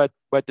say, well,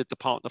 where did the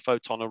partner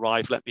photon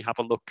arrive? Let me have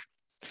a look.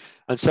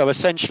 And so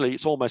essentially,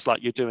 it's almost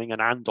like you're doing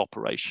an AND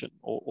operation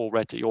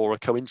already, or a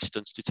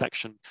coincidence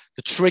detection.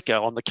 The trigger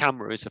on the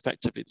camera is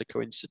effectively the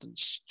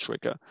coincidence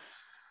trigger.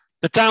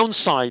 The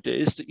downside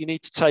is that you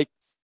need to take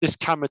this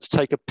camera to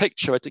take a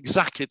picture at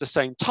exactly the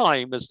same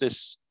time as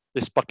this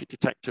bucket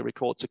detector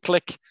records a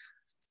click.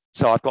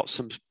 So I've got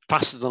some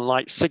faster than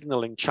light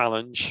signaling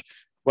challenge.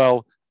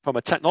 Well, from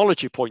a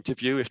technology point of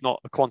view, if not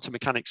a quantum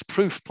mechanics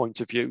proof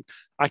point of view,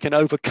 I can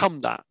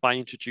overcome that by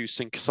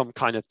introducing some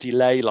kind of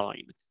delay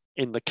line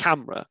in the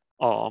camera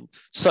arm,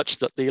 such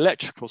that the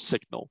electrical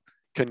signal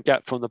can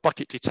get from the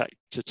bucket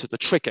detector to the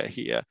trigger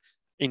here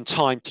in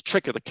time to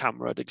trigger the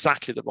camera at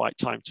exactly the right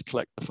time to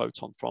collect the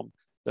photon from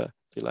the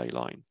delay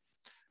line.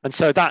 And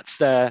so that's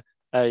there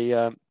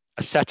a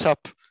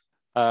setup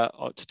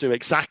to do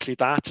exactly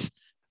that.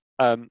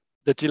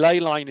 The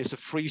delay line is a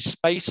free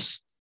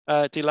space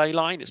delay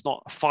line. It's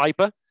not a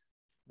fiber.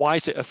 Why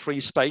is it a free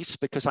space?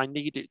 Because I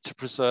need it to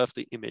preserve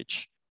the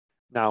image.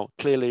 Now,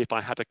 clearly, if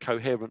I had a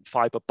coherent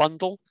fiber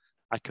bundle,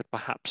 I could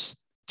perhaps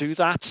do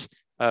that.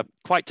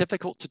 Quite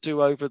difficult to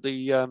do over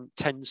the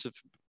tens of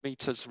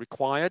meters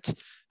required.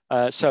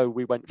 So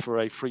we went for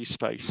a free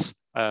space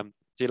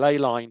delay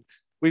line.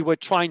 We were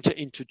trying to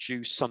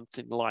introduce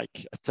something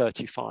like a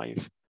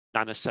 35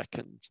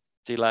 nanosecond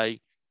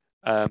delay,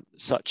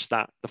 such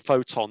that the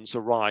photons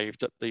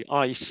arrived at the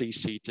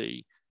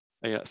ICCD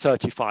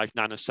 35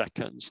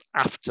 nanoseconds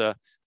after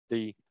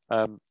the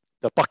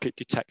bucket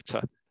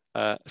detector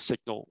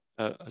signal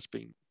has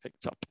been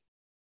picked up.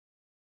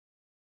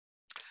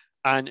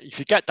 And if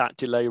you get that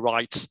delay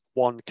right,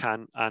 one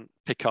can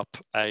pick up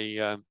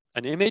an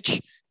image.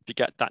 If you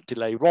get that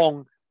delay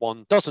wrong,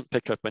 one doesn't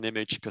pick up an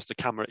image because the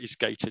camera is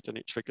gated and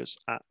it triggers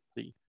at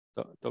the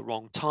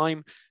wrong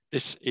time.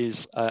 This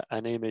is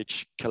an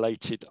image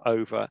collated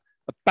over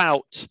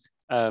about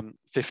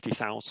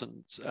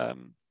 50,000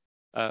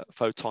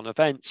 photon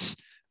events.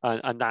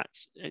 And that,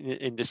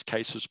 in this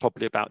case, was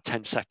probably about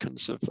 10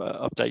 seconds of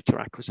data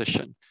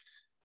acquisition.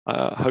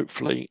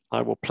 Hopefully,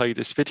 I will play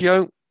this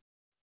video.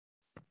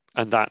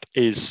 And that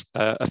is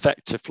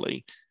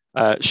effectively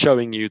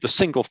showing you the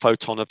single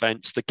photon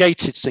events, the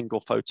gated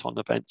single photon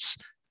events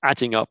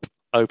adding up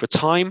over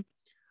time.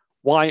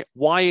 Why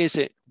is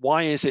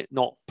it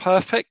not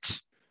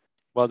perfect?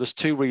 Well, there's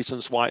two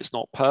reasons why it's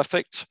not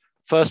perfect.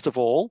 First of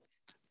all,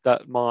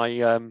 that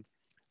my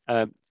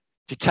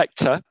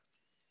detector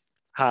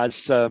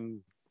has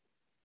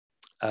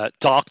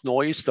dark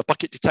noise. The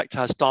bucket detector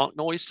has dark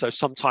noise, so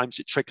sometimes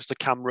it triggers the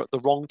camera at the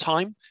wrong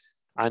time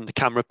and the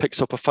camera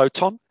picks up a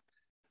photon.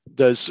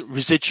 There's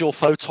residual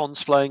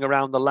photons flowing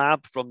around the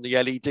lab from the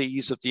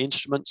LEDs of the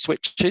instrument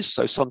switches.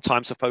 So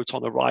sometimes a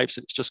photon arrives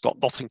and it's just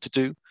got nothing to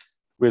do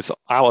with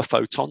our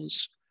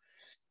photons.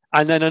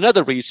 And then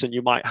another reason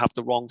you might have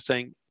the wrong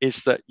thing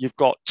is that you've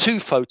got two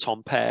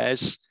photon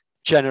pairs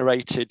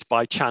generated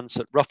by chance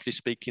at, roughly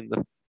speaking,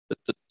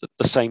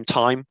 the same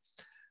time.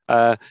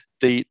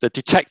 The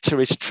detector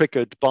is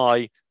triggered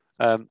by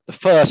the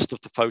first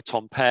of the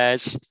photon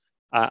pairs,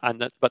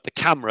 but the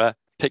camera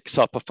picks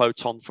up a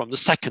photon from the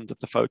second of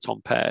the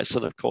photon pairs.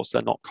 And of course,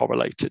 they're not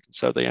correlated,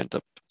 so they end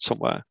up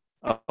somewhere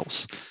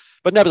else.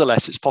 But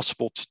nevertheless, it's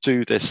possible to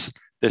do this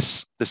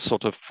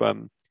sort of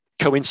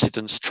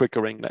coincidence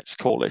triggering, let's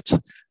call it.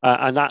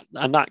 And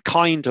that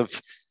kind of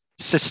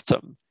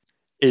system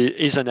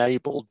is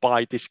enabled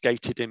by this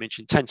gated image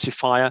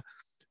intensifier.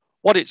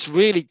 What it's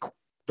really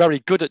very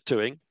good at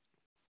doing,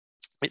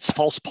 its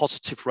false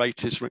positive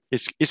rate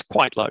is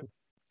quite low.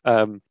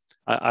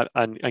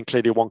 And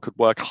clearly one could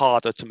work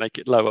harder to make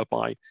it lower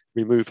by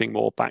removing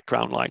more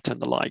background light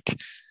and the like.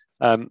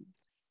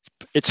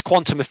 Its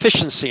quantum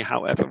efficiency,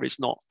 however, is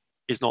not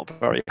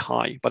very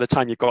high. By the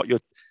time you've got your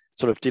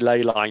sort of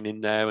delay line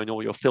in there and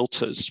all your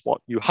filters,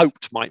 what you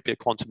hoped might be a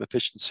quantum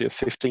efficiency of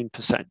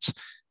 15%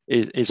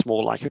 is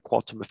more like a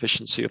quantum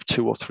efficiency of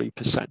 2 or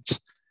 3%.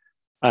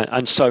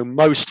 And so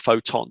most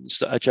photons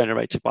that are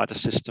generated by the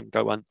system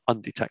go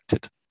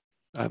undetected,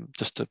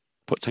 just to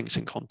put things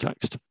in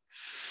context.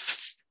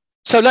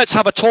 So let's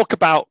have a talk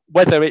about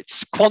whether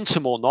it's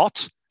quantum or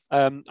not.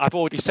 I've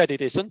already said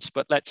it isn't,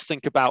 but let's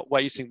think about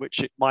ways in which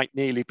it might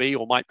nearly be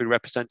or might be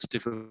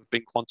representative of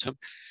being quantum.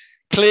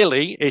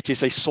 Clearly, it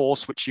is a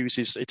source which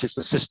uses, it is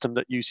the system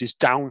that uses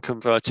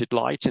down-converted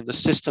light. In the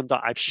system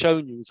that I've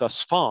shown you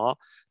thus far,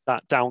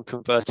 that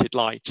down-converted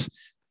light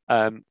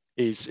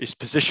is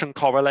position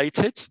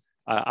correlated.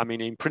 I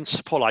mean, in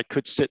principle, I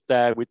could sit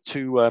there with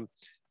two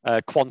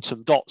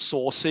quantum dot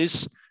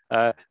sources,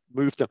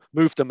 move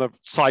them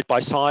side by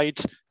side,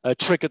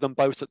 trigger them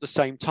both at the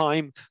same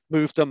time,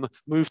 move them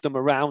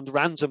around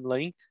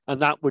randomly,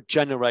 and that would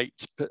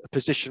generate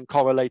position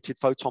correlated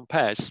photon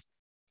pairs.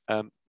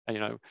 You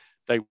know,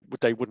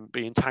 they wouldn't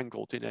be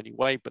entangled in any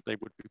way, but they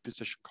would be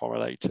position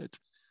correlated.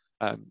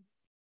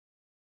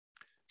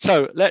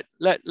 So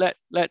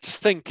let's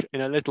think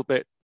in a little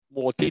bit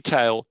more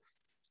detail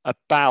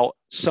about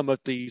some of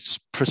these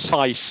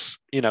precise,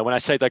 when I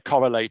say they're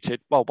correlated,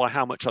 well, by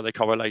how much are they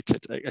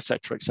correlated, et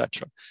cetera, et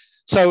cetera.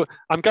 So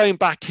I'm going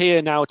back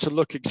here now to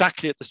look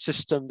exactly at the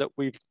system that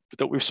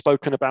we've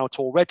spoken about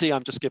already.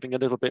 I'm just giving a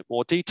little bit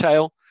more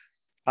detail.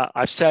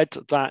 I've said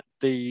that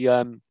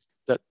the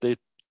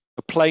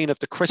plane of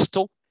the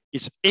crystal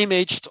is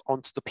imaged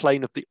onto the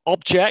plane of the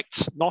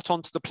object, not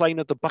onto the plane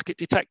of the bucket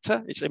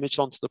detector. It's imaged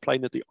onto the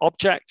plane of the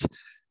object,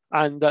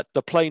 and that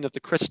the plane of the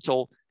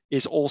crystal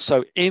is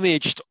also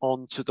imaged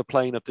onto the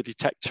plane of the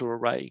detector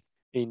array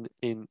in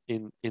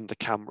the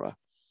camera.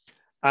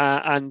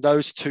 And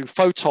those two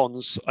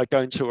photons are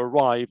going to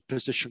arrive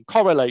position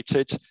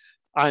correlated.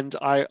 And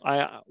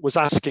I was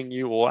asking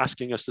you, or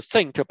asking us to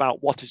think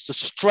about what is the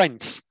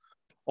strength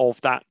of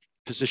that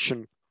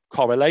position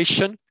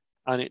correlation.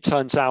 And it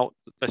turns out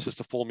that this is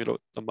the formula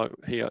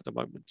here at the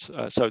moment.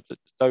 So that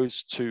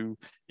those two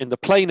in the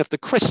plane of the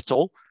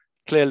crystal,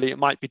 clearly it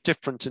might be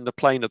different in the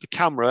plane of the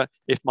camera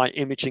if my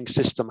imaging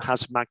system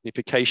has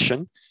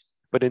magnification.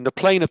 But in the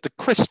plane of the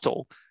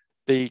crystal,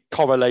 the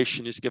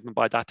correlation is given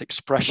by that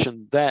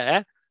expression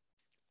there.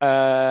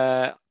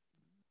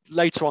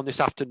 Later on this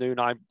afternoon,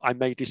 I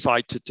may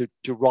decide to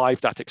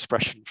derive that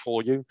expression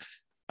for you.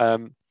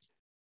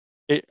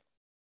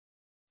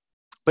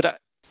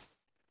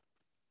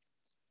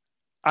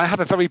 I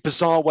have a very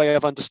bizarre way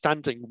of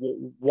understanding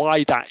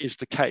why that is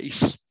the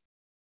case,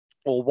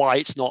 or why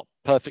it's not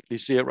perfectly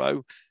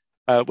zero,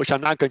 which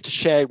I'm now going to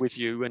share with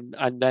you,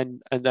 and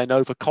then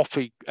over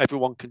coffee,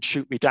 everyone can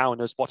shoot me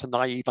down as what a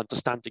naive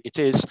understanding it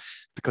is,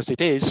 because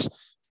it is.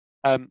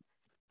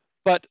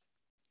 But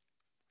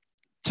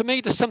to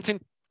me, there's something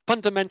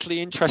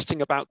fundamentally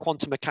interesting about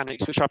quantum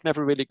mechanics, which I've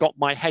never really got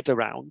my head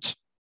around.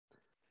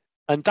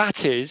 And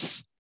that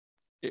is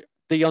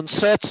the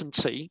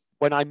uncertainty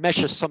when I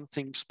measure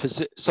something's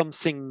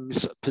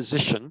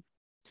position.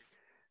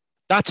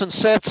 That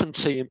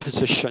uncertainty in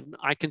position,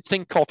 I can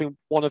think of in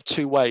one of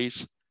two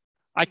ways.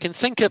 I can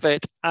think of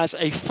it as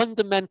a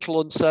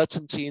fundamental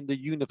uncertainty in the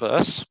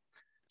universe,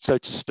 so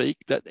to speak,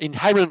 that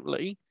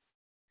inherently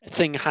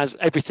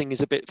everything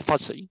is a bit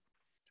fuzzy.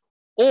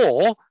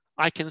 Or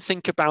I can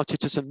think about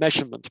it as a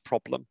measurement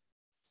problem.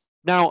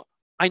 Now,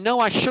 I know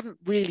I shouldn't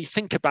really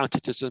think about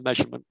it as a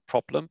measurement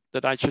problem,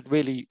 that I should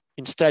really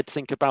instead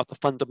think about the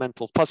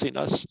fundamental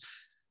fuzziness.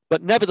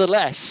 But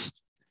nevertheless,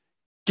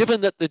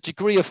 given that the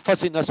degree of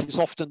fuzziness is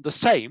often the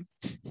same,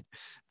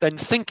 then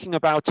thinking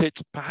about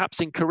it perhaps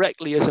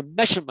incorrectly as a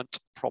measurement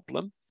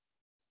problem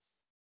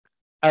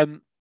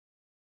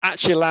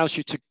actually allows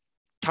you to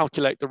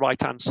calculate the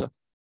right answer.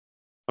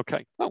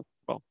 Okay, oh,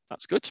 well,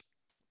 that's good.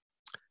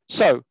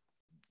 So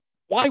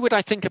why would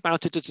I think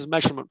about it as a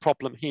measurement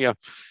problem here?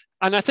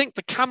 And I think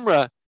the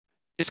camera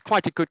is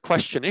quite a good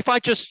question. If I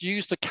just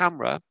use the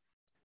camera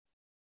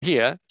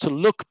here to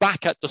look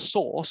back at the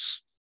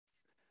source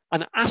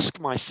and ask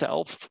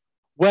myself,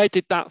 where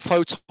did that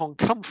photon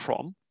come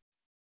from?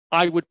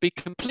 I would be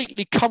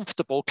completely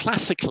comfortable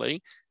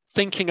classically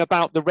thinking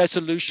about the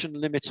resolution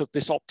limit of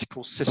this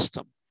optical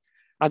system.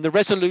 And the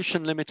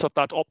resolution limit of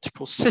that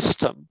optical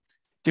system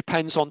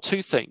depends on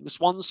two things.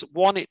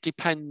 One, it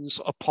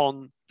depends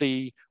upon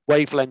the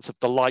wavelength of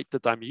the light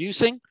that I'm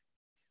using.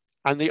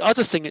 And the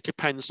other thing it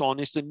depends on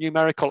is the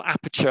numerical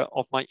aperture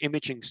of my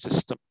imaging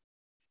system.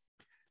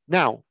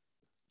 Now,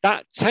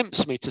 that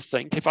tempts me to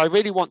think, if I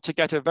really want to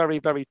get a very,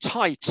 very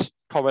tight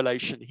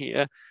correlation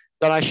here,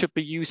 that I should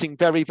be using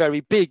very,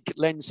 very big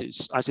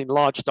lenses, as in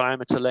large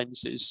diameter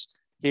lenses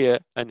here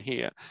and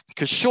here.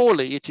 Because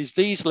surely it is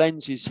these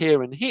lenses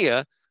here and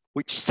here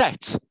which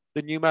set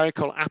the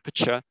numerical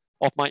aperture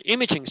of my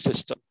imaging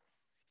system.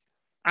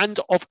 And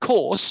of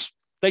course,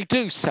 they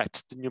do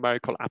set the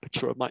numerical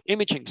aperture of my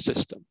imaging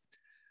system.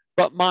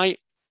 But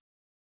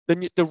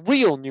the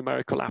real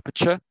numerical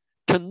aperture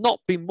cannot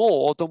be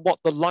more than what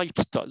the light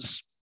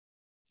does.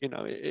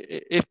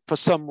 If for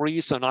some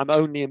reason I'm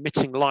only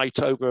emitting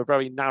light over a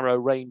very narrow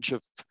range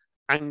of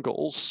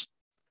angles,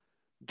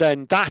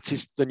 then that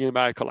is the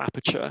numerical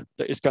aperture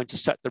that is going to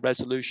set the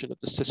resolution of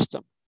the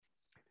system.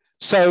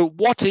 So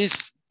what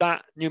is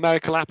that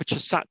numerical aperture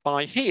set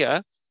by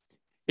here?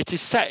 It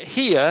is set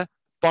here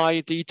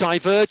by the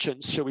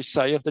divergence, shall we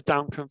say, of the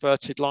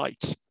down-converted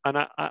light. And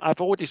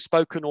I've already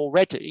spoken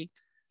already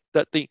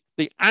that the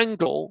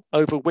angle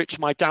over which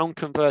my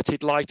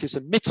down-converted light is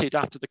emitted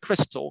after the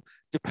crystal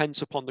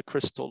depends upon the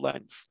crystal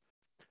length.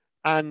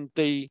 And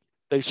the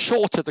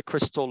shorter the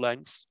crystal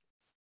length,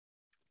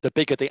 the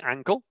bigger the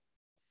angle.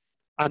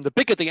 And the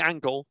bigger the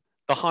angle,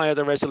 the higher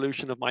the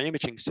resolution of my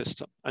imaging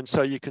system. And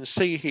so you can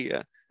see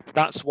here,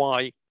 that's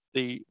why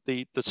the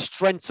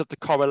strength of the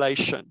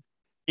correlation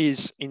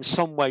is in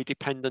some way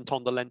dependent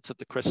on the length of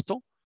the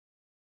crystal.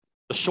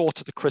 The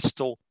shorter the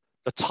crystal,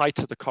 the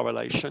tighter the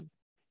correlation.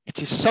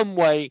 It is some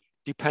way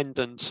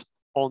dependent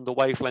on the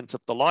wavelength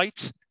of the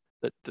light.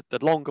 The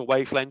longer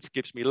wavelength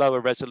gives me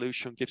lower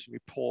resolution, gives me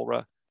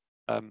poorer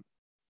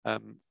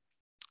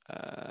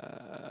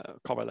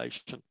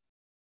correlation.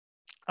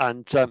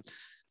 And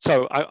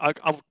so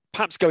I'll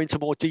perhaps go into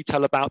more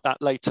detail about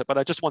that later, but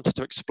I just wanted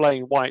to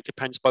explain why it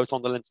depends both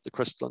on the length of the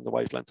crystal and the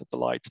wavelength of the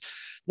light.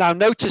 Now,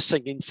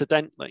 noticing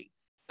incidentally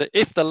that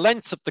if the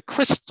length of the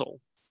crystal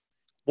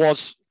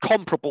was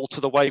comparable to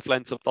the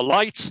wavelength of the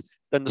light,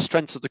 then the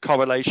strength of the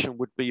correlation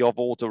would be of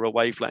order a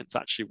wavelength,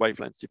 actually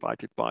wavelength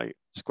divided by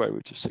square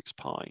root of 6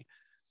 pi.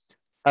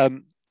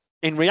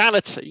 In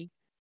reality,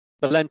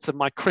 the length of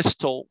my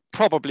crystal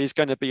probably is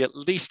going to be at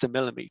least 1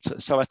 millimeter,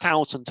 so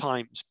 1,000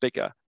 times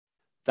bigger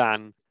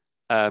than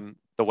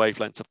the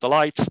wavelength of the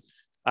light,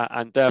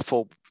 and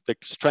therefore the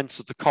strength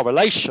of the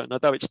correlation,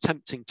 although it's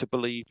tempting to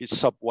believe is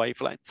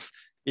sub-wavelength,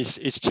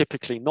 is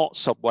typically not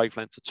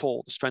sub-wavelength at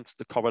all. The strength of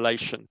the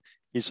correlation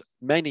is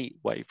many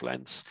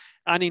wavelengths,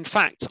 and in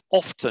fact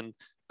often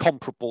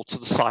comparable to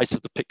the size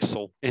of the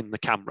pixel in the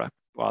camera,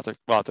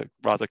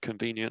 rather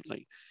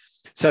conveniently.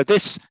 So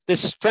this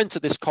strength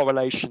of this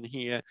correlation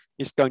here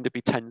is going to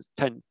be tens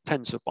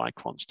of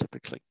microns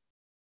typically.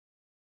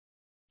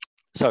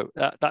 So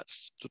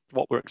that's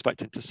what we're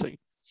expecting to see.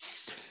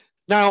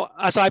 Now,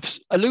 as I've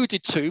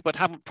alluded to but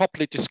haven't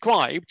properly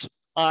described,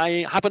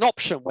 I have an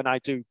option when I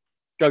do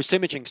ghost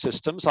imaging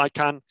systems. I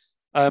can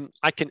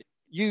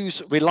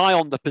rely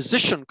on the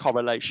position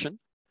correlation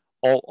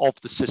of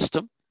the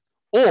system,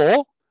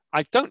 or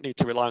I don't need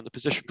to rely on the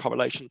position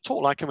correlation at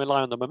all. I can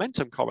rely on the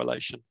momentum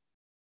correlation.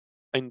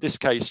 In this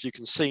case, you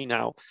can see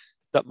now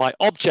that my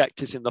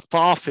object is in the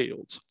far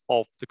field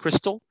of the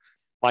crystal.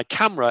 My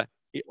camera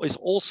is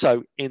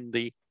also in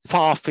the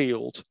far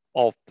field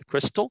of the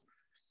crystal.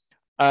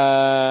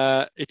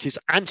 It is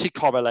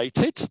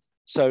anti-correlated,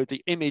 so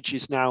the image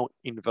is now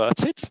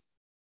inverted.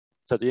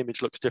 So the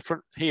image looks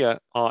different. Here,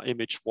 our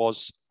image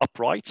was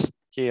upright.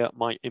 Here,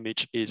 my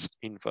image is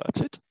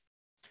inverted.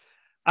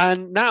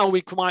 And now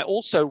we might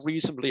also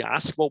reasonably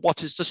ask, well,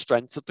 what is the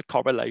strength of the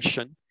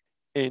correlation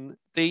in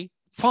the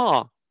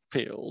far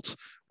field?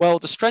 Well,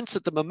 the strength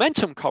of the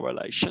momentum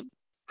correlation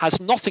has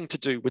nothing to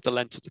do with the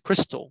length of the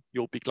crystal,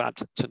 you'll be glad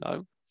to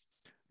know,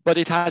 but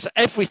it has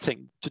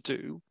everything to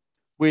do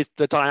with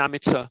the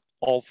diameter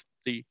of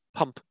the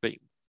pump beam.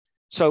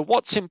 So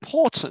what's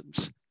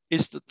important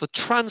is that the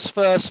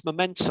transverse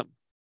momentum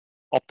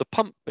of the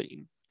pump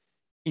beam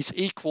is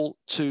equal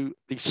to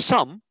the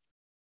sum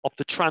of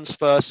the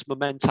transverse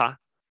momenta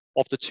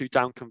of the two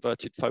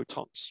down-converted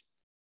photons.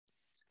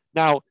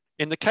 Now,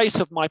 in the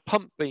case of my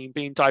pump beam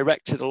being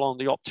directed along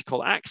the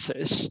optical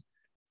axis,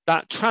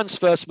 that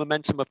transverse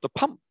momentum of the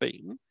pump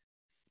beam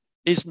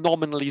is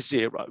nominally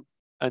 0.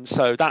 And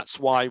so that's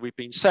why we've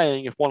been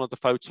saying if one of the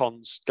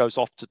photons goes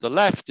off to the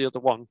left, the other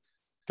one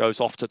goes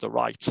off to the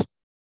right.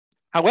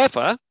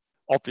 However,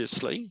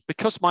 obviously,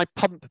 because my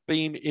pump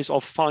beam is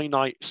of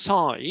finite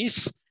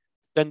size,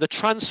 then the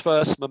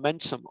transverse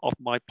momentum of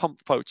my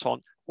pump photon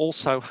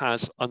also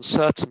has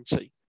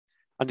uncertainty.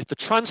 And if the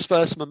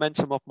transverse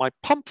momentum of my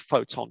pump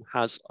photon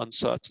has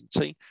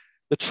uncertainty,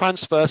 the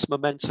transverse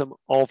momentum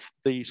of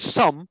the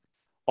sum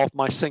of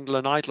my single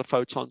and idler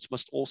photons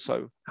must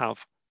also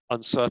have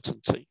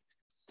uncertainty.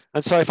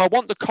 And so if I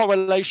want the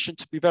correlation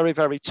to be very,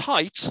 very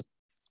tight,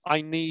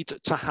 I need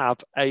to have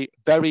a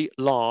very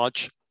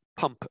large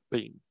pump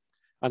beam.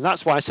 And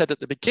that's why I said at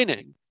the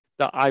beginning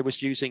that I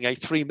was using a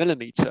 3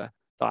 millimeter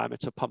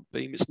diameter pump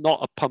beam. It's not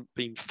a pump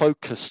beam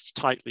focused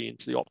tightly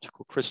into the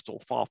optical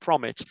crystal, far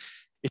from it.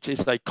 It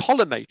is a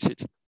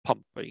collimated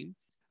pump beam,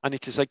 and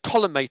it is a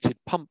collimated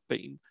pump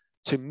beam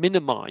to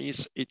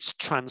minimize its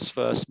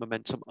transverse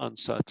momentum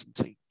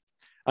uncertainty.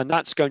 And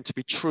that's going to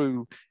be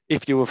true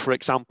if you were, for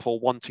example,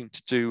 wanting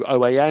to do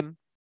OAM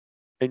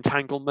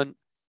entanglement.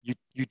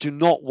 You do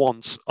not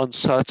want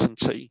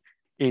uncertainty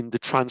in the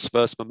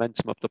transverse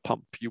momentum of the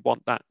pump. You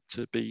want that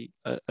to be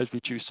as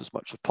reduced as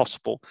much as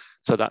possible.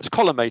 So that's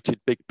collimated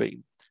big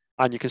beam.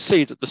 And you can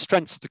see that the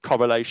strength of the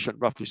correlation,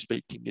 roughly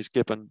speaking, is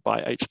given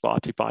by h bar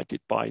divided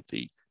by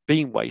the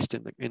beam waist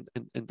in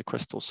the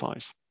crystal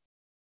size.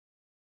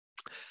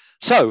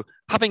 So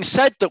having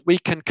said that we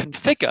can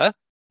configure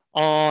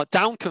our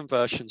down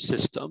conversion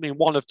system in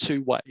one of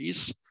two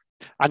ways,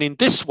 and in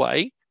this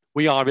way,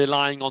 we are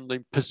relying on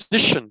the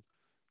position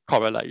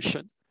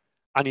correlation,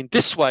 and in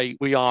this way,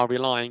 we are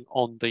relying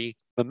on the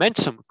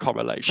momentum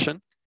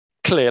correlation.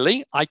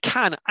 Clearly, I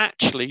can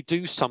actually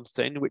do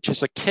something which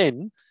is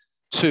akin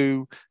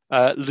to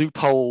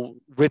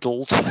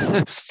loophole-riddled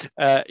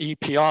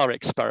EPR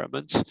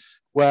experiments,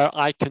 where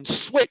I can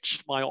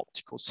switch my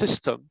optical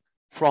system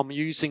from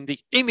using the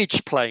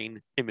image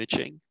plane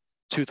imaging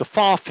to the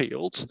far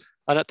field.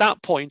 And at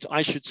that point,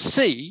 I should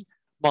see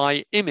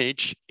my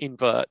image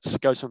inverts,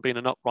 goes from being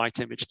an upright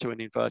image to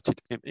an inverted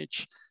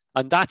image.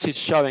 And that is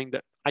showing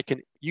that I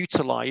can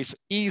utilize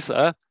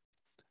either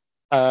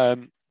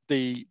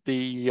the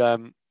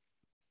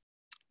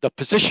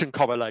position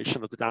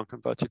correlation of the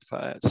down-converted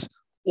pairs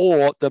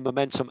or the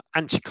momentum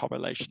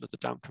anti-correlation of the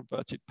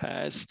down-converted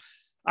pairs.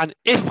 And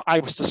if I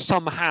was to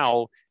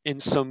somehow, in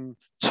some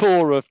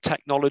tour of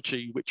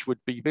technology, which would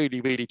be really,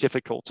 really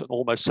difficult and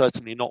almost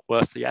certainly not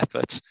worth the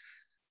effort,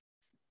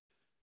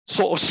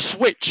 sort of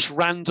switch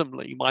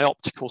randomly my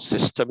optical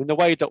system in the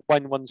way that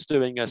when one's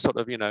doing a sort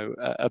of,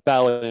 a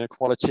Bell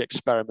inequality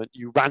experiment,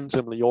 you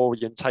randomly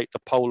orientate the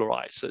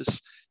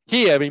polarizers.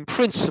 Here, in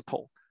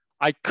principle,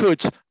 I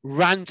could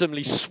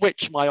randomly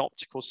switch my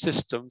optical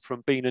system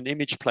from being an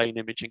image plane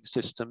imaging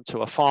system to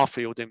a far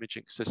field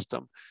imaging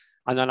system.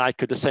 And then I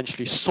could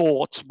essentially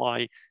sort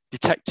my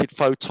detected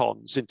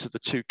photons into the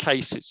two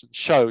cases and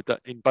show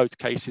that in both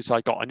cases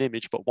I got an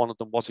image, but one of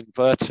them was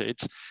inverted.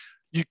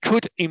 You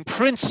could, in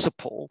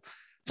principle,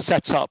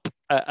 set up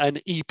an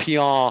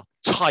EPR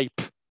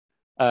type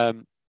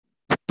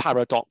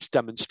paradox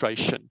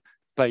demonstration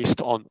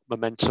based on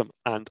momentum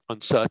and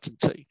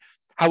uncertainty.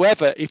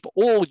 However, if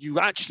all you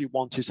actually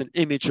want is an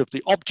image of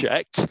the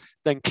object,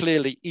 then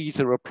clearly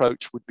either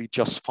approach would be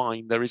just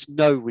fine. There is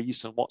no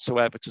reason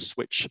whatsoever to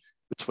switch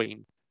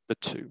between the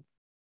two.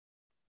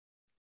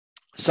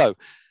 So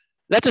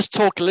let us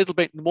talk a little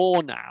bit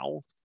more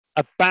now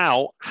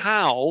about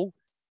how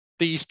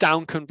these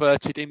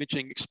down-converted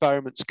imaging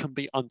experiments can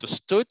be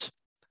understood.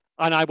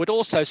 And I would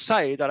also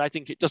say that I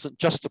think it doesn't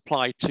just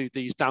apply to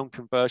these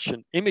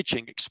down-conversion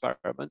imaging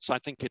experiments. I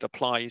think it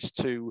applies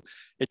to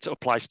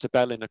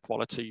Bell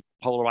inequality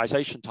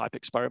polarization type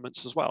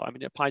experiments as well. I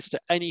mean, it applies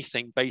to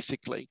anything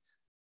basically,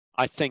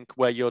 I think,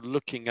 where you're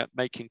looking at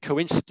making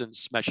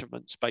coincidence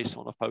measurements based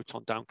on a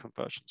photon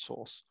down-conversion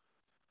source.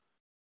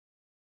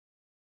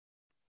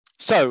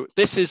 So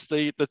this is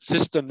the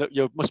system that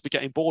you must be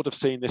getting bored of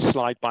seeing this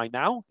slide by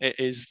now. It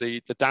is the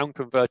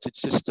down-converted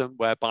system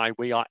whereby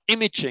we are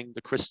imaging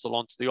the crystal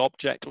onto the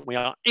object, and we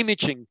are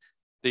imaging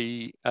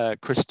the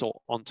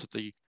crystal onto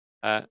the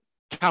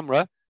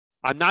camera.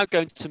 I'm now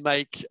going to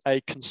make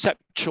a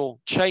conceptual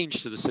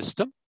change to the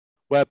system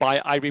whereby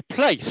I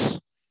replace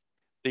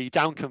the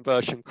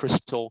down-conversion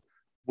crystal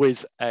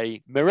with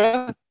a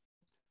mirror,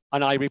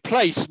 and I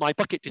replace my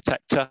bucket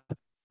detector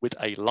with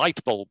a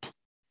light bulb.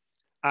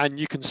 And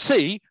you can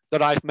see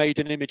that I've made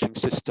an imaging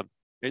system.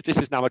 This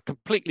is now a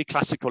completely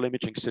classical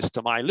imaging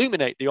system. I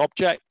illuminate the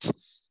object.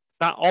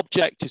 That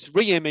object is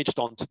re-imaged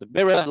onto the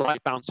mirror.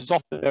 Light bounces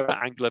off the mirror.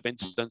 Angle of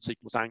incidence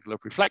equals angle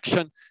of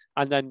reflection.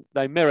 And then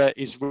the mirror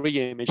is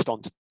re-imaged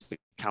onto the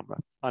camera.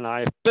 And I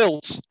have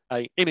built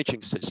an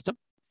imaging system.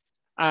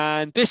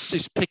 And this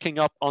is picking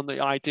up on the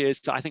ideas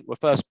that I think were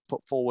first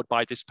put forward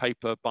by this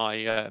paper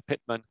by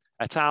Pittman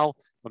et al.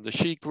 From the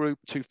Xi group,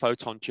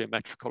 two-photon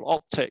geometrical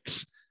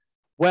optics,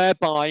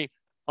 whereby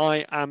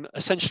I am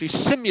essentially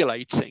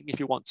simulating, if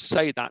you want to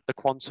say that, the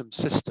quantum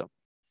system.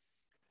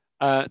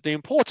 The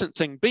important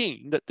thing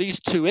being that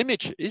these two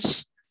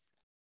images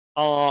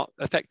are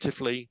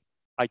effectively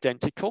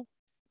identical.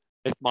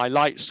 If my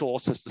light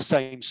source has the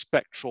same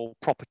spectral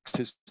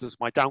properties as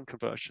my down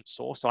conversion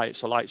source,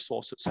 it's a light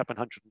source at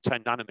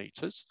 710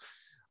 nanometers,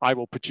 I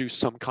will produce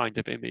some kind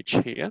of image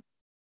here,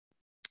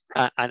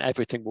 and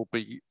everything will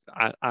be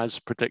as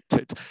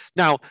predicted.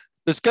 Now,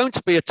 there's going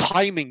to be a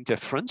timing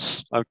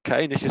difference,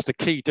 okay? And this is the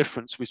key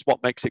difference with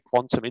what makes it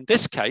quantum. In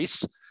this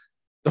case,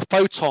 the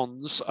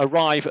photons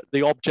arrive at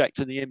the object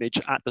and the image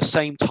at the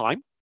same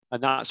time,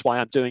 and that's why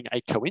I'm doing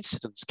a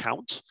coincidence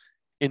count.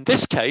 In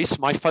this case,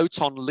 my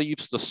photon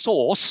leaves the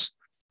source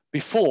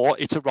before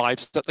it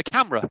arrives at the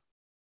camera.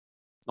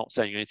 Not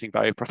saying anything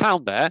very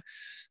profound there.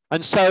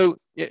 And so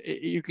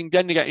you can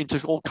then get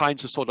into all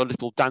kinds of sort of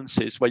little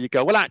dances where you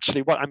go, well,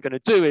 actually, what I'm going to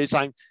do is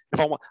I'm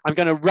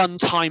going to run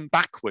time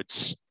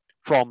backwards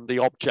from the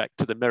object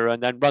to the mirror,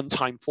 and then run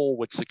time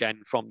forwards again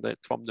from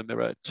the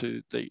mirror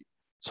to the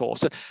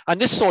source.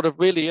 And this sort of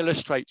really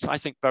illustrates, I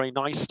think, very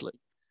nicely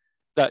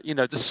that, the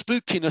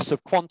spookiness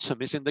of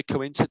quantum is in the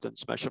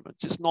coincidence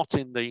measurements. It's not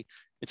in the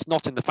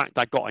fact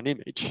that I got an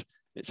image.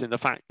 It's in the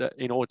fact that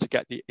in order to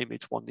get the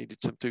image, one needed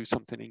to do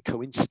something in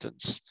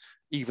coincidence,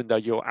 even though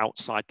you're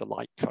outside the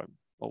light cone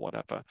or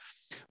whatever.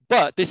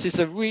 But this is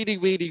a really,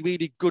 really,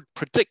 really good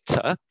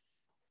predictor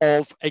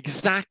of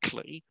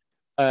exactly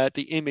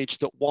the image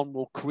that one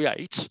will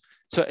create.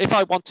 So if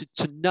I wanted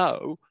to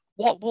know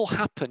what will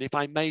happen if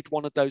I made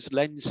one of those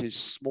lenses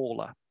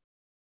smaller,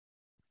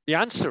 the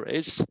answer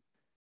is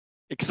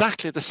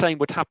exactly the same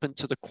would happen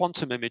to the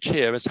quantum image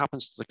here as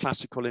happens to the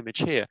classical image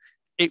here.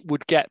 It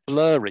would get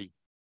blurry.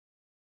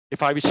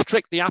 If I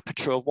restrict the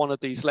aperture of one of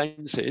these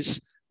lenses,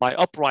 my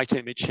upright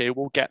image here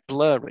will get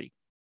blurry.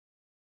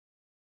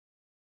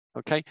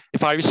 Okay,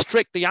 if I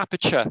restrict the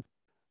aperture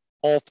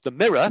of the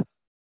mirror,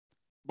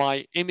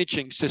 my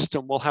imaging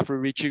system will have a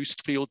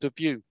reduced field of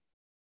view.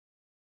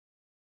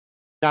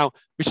 Now,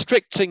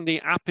 restricting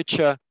the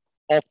aperture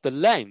of the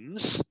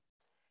lens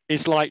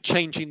is like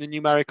changing the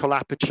numerical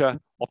aperture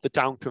of the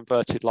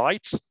down-converted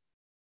light.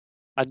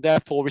 And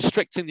therefore,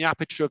 restricting the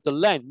aperture of the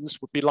lens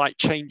would be like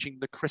changing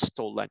the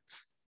crystal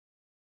length.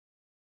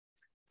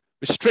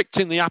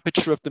 Restricting the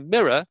aperture of the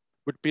mirror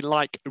would be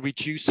like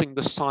reducing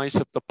the size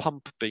of the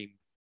pump beam.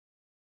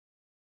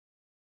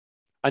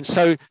 And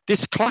so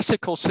this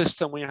classical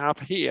system we have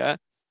here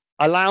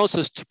allows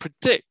us to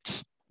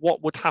predict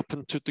what would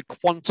happen to the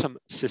quantum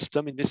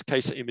system, in this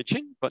case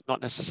imaging, but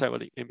not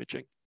necessarily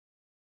imaging.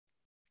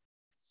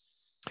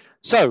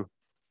 So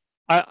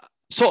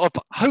sort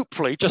of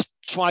hopefully just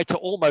try to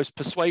almost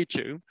persuade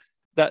you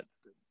that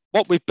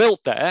what we've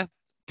built there,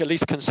 at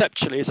least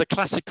conceptually, is a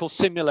classical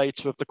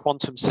simulator of the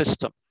quantum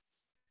system.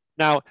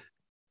 Now,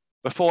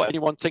 before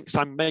anyone thinks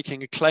I'm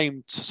making a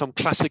claim to some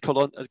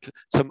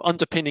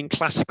underpinning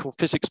classical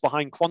physics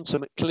behind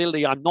quantum,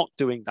 clearly I'm not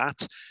doing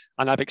that.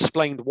 And I've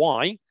explained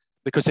why,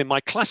 because in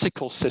my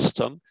classical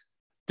system,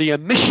 the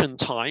emission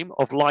time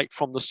of light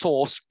from the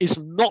source is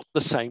not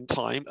the same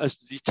time as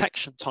the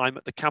detection time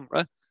at the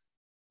camera,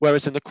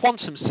 whereas in the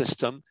quantum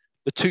system,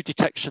 the two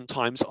detection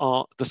times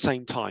are the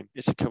same time.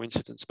 It's a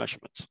coincidence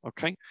measurement,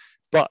 okay?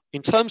 But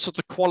in terms of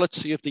the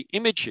quality of the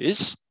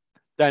images,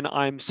 then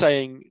I'm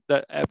saying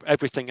that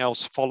everything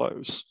else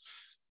follows.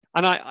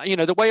 And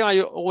the way I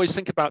always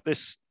think about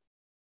this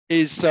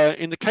is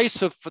in the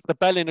case of the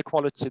Bell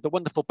inequality, the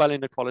wonderful Bell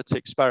inequality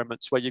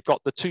experiments where you've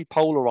got the two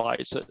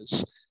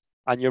polarizers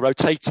and you're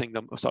rotating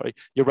them,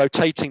 you're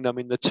rotating them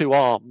in the two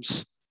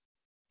arms,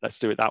 let's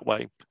do it that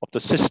way, of the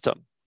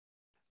system.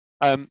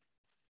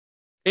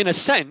 In a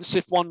sense,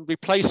 if one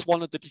replaced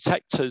one of the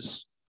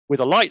detectors with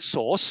a light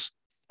source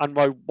and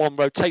one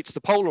rotates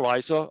the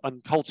polarizer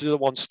and holds the other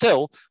one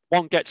still,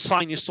 one gets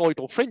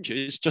sinusoidal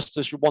fringes just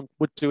as one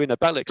would do in a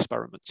Bell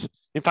experiment.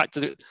 In fact,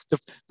 the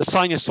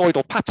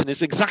sinusoidal pattern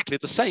is exactly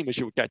the same as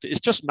you would get it. It's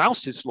just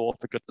Mouse's law,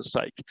 for goodness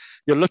sake.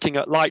 You're looking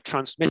at light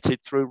transmitted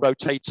through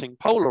rotating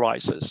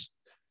polarizers.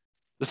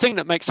 The thing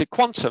that makes it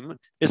quantum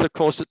is, of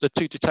course, that the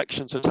two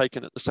detections are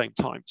taken at the same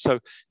time. So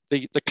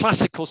the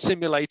classical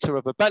simulator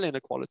of a Bell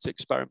inequality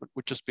experiment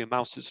would just be a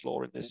Mouse's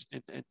law in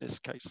this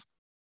case.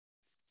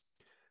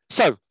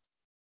 So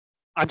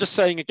I'm just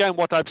saying again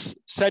what I've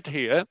said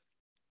here,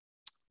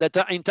 that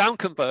in down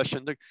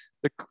conversion,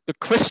 the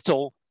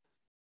crystal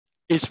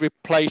is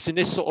replaced in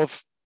this sort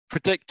of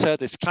predictor,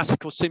 this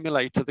classical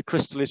simulator, the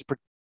crystal is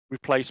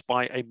replaced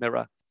by a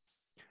mirror.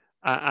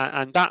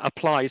 And that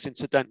applies,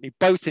 incidentally,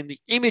 both in the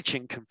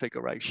imaging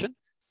configuration,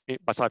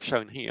 as I've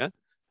shown here,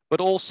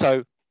 but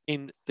also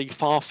in the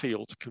far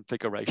field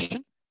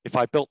configuration. If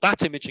I built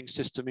that imaging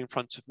system in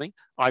front of me,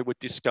 I would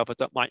discover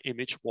that my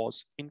image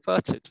was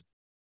inverted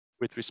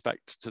with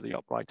respect to the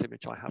upright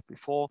image I had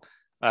before.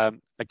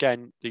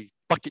 Again, the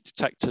bucket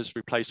detector is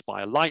replaced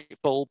by a light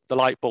bulb, the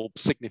light bulb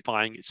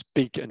signifying it's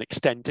big and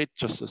extended,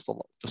 just as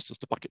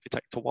the bucket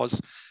detector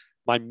was.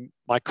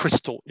 My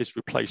crystal is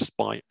replaced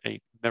by a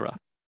mirror.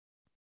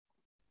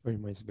 Very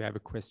nice. We have a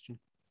question.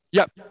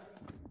 Yep.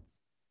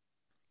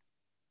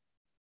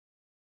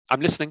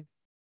 I'm listening.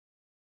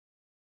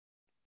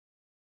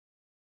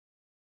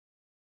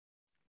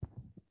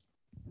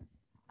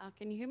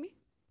 Can you hear me?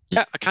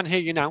 Yeah, I can hear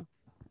you now.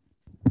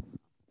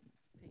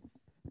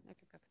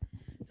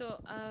 So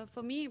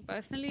for me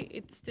personally,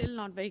 it's still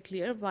not very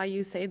clear why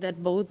you say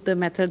that both the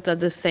methods are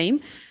the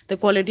same, the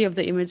quality of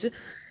the image.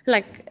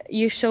 Like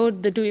you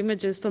showed the two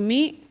images. For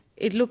me,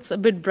 it looks a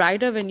bit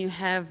brighter when you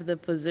have the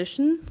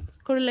position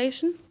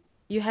correlation.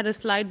 You had a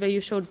slide where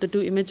you showed the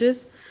two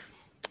images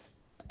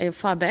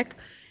far back.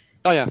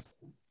 Oh, yeah.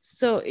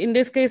 So in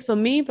this case, for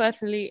me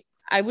personally,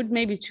 I would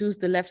maybe choose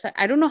the left side.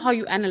 I don't know how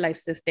you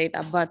analyze this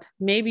data, but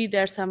maybe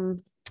there's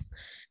some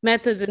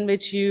methods in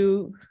which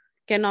you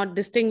cannot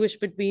distinguish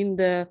between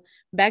the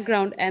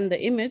background and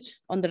the image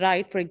on the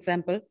right, for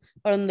example,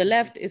 or on the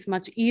left is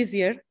much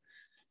easier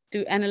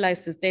to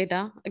analyze this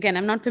data. Again,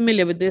 I'm not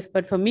familiar with this,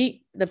 but for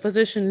me, the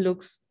position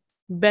looks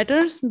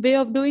better way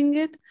of doing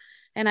it.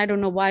 And I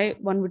don't know why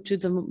one would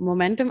choose the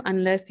momentum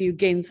unless you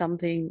gain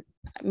something.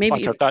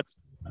 Maybe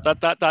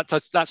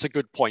that's a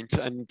good point.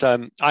 And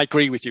I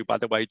agree with you, by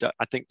the way, that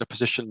I think the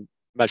position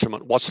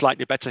measurement was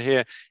slightly better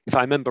here. If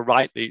I remember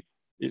rightly,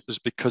 it was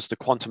because the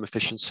quantum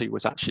efficiency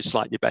was actually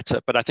slightly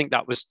better. But I think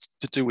that was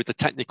to do with the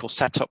technical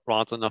setup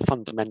rather than a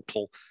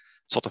fundamental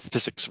sort of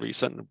physics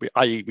reason,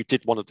 i.e. we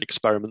did one of the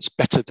experiments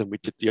better than we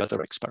did the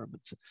other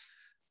experiments.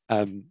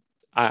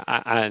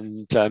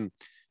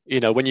 You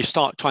know, when you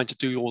start trying to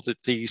do all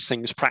these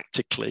things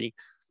practically,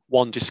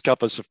 one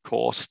discovers, of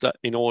course, that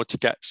in order to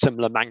get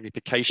similar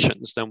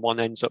magnifications, then one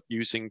ends up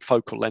using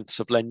focal lengths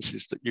of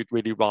lenses that you'd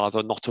really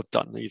rather not have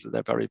done. Either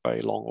they're very,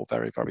 very long or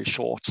very, very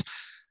short.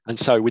 And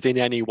so within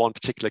any one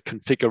particular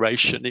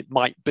configuration, it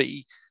might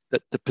be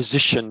that the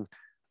position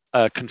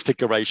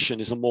configuration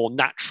is a more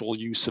natural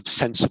use of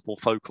sensible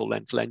focal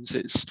length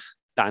lenses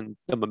than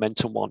the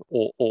momentum one,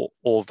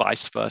 or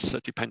vice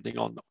versa, depending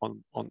on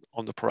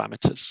the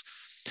parameters.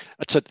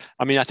 So,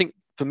 I mean, I think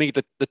for me,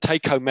 the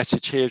take-home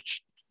message here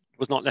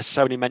was not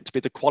necessarily meant to be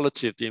the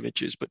quality of the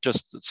images, but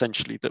just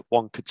essentially that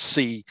one could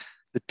see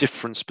the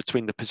difference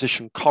between the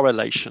position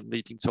correlation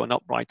leading to an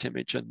upright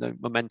image and the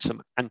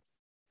momentum and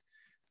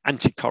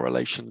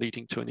anti-correlation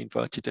leading to an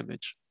inverted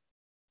image.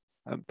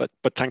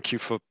 But thank you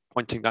for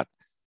pointing that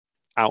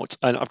out.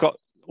 And I've got,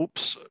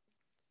 oops.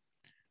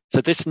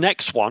 So this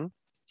next one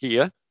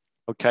here,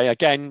 okay,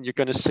 again, you're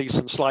going to see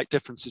some slight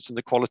differences in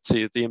the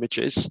quality of the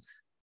images.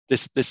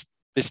 This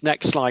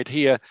next slide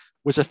here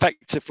was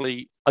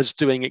effectively us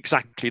doing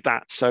exactly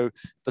that. So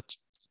the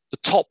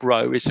top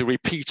row is a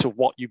repeat of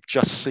what you've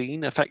just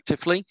seen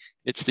effectively.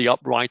 It's the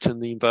upright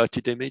and the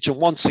inverted image. And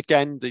once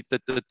again,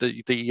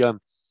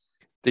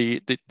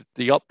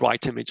 the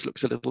upright image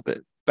looks a little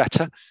bit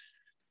better.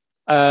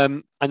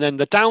 And then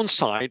the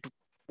downside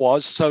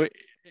was, so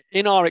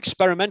in our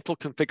experimental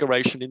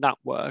configuration in that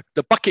work,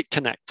 the bucket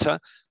connector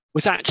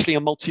was actually a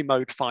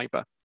multi-mode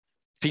fiber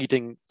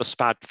feeding the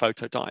SPAD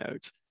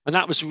photodiode. And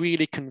that was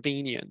really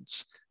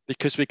convenient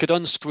because we could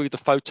unscrew the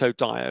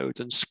photodiode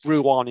and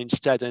screw on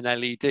instead an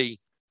LED.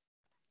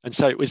 And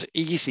so it was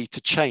easy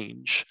to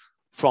change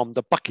from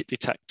the bucket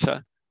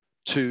detector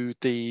to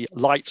the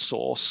light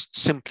source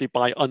simply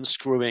by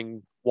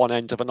unscrewing one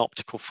end of an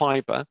optical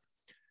fiber.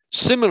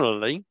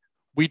 Similarly,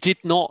 we did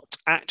not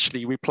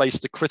actually replace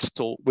the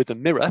crystal with a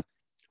mirror.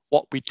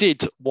 What we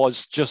did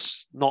was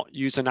just not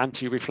use an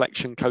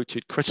anti-reflection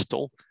coated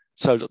crystal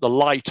so that the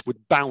light would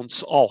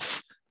bounce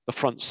off the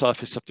front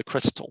surface of the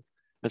crystal.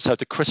 And so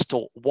the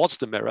crystal was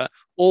the mirror.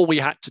 All we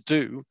had to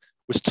do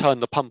was turn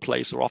the pump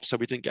laser off so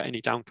we didn't get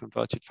any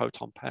down-converted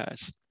photon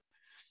pairs.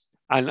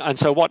 And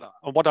so what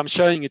I'm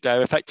showing you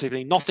there,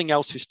 effectively, nothing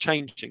else is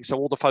changing. So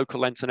all the focal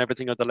lengths and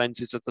everything of the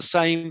lenses are the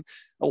same,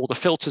 all the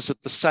filters are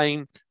the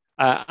same,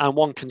 and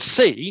one can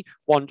see,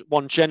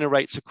 one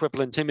generates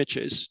equivalent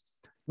images.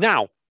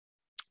 Now,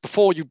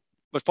 before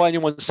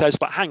anyone says,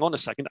 but hang on a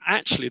second,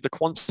 actually the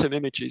quantum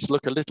images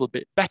look a little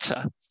bit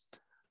better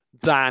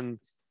than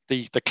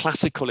the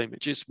classical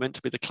images meant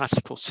to be the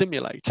classical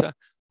simulator.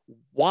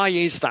 Why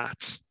is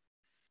that?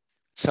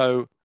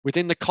 So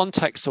within the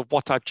context of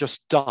what I've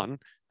just done,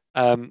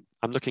 I'm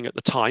looking at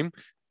the time,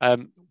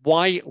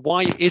 why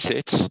is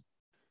it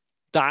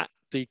that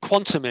the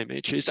quantum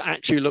images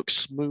actually look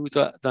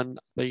smoother than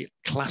the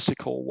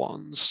classical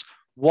ones?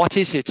 What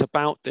is it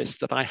about this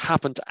that I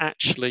haven't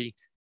actually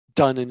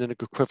done in an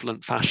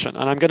equivalent fashion?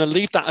 And I'm going to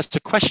leave that as a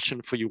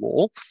question for you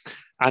all.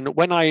 And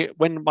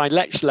when my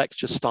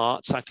lecture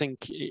starts, I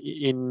think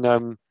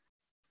in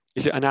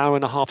is it an hour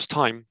and a half's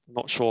time? I'm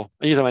not sure,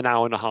 either an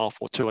hour and a half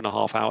or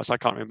 2.5 hours, I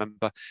can't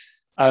remember.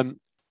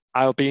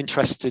 I'll be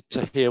interested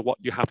to hear what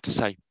you have to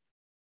say.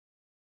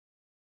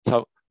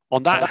 So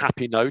on that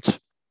happy note,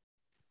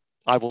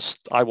 I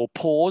will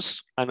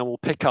pause and I will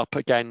pick up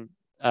again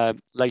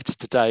later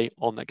today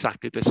on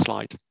exactly this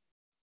slide.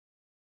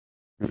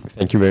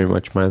 Thank you very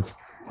much, Miles.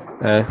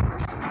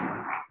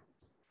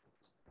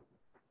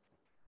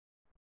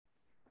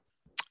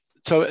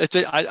 So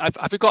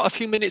have we got a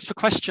few minutes for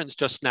questions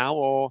just now,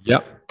 or?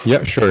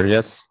 Yeah, sure,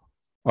 yes.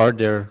 Are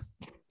there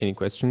any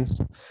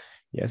questions?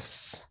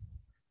 Yes.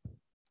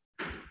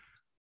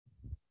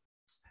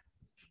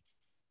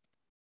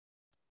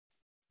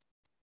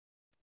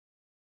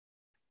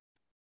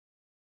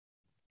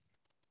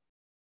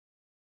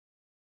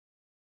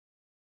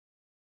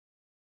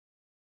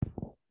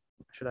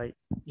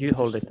 You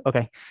hold it?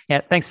 Okay.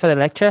 Yeah, thanks for the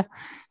lecture.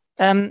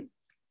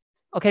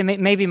 Okay,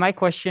 maybe my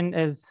question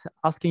is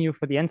asking you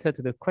for the answer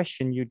to the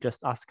question you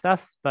just asked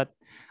us, but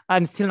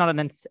I'm still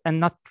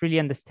not really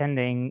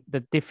understanding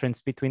the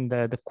difference between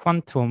the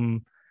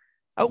quantum.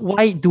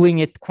 Why doing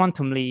it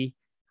quantumly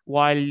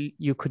while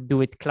you could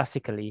do it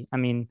classically? I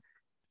mean,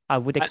 I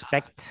would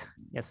expect,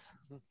 yes.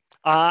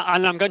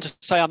 And I'm going to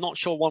say I'm not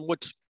sure one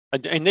would,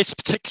 in this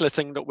particular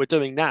thing that we're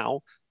doing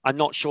now, I'm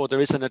not sure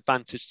there is an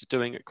advantage to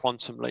doing it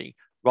quantumly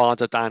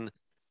rather than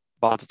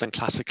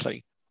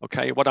classically.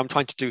 Okay, what I'm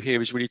trying to do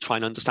here is really try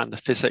and understand the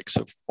physics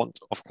of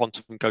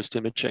quantum ghost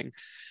imaging,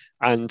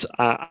 and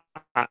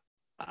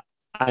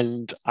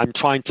I'm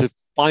trying to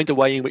find a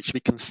way in which we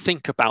can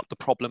think about the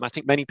problem. I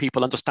think many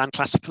people understand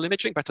classical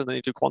imaging better than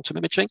they do quantum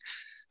imaging,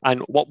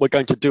 and what we're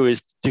going to do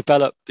is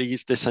develop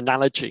this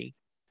analogy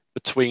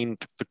between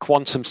the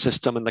quantum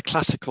system and the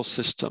classical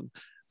system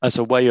as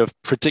a way of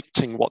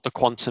predicting what the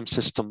quantum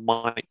system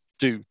might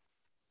do.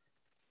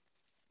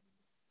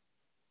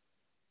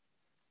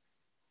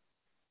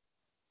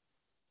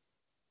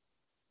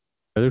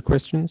 Other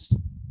questions?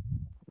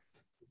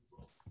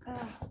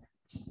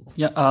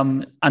 Yeah,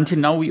 until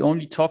now we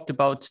only talked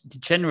about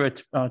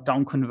degenerate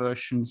down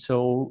conversion.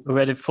 So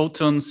where the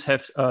photons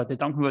have, the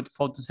down converted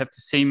photons have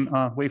the same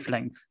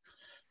wavelength.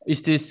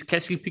 Is this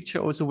classical picture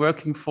also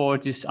working for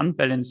this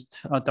unbalanced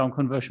down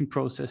conversion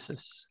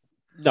processes?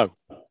 No.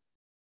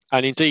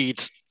 And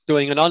indeed,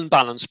 doing an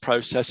unbalanced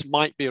process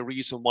might be a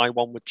reason why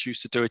one would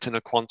choose to do it in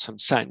a quantum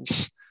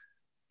sense.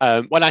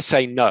 When I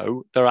say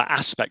no, there are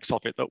aspects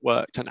of it that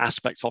worked and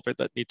aspects of it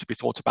that need to be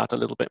thought about a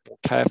little bit more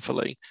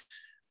carefully.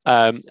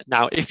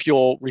 Now, if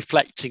your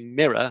reflecting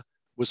mirror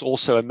was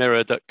also a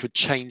mirror that could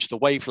change the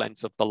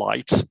wavelength of the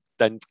light,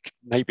 then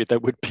maybe there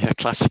would be a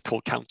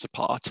classical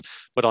counterpart.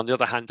 But on the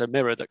other hand, a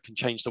mirror that can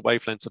change the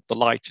wavelength of the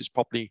light is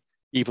probably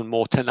even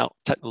more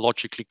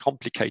technologically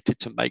complicated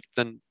to make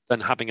than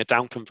having a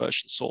down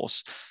conversion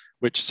source,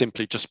 which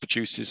simply just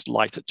produces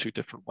light at 2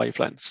 different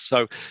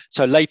wavelengths.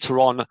 So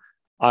later on,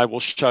 I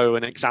will show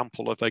an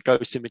example of a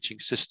ghost imaging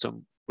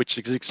system, which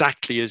is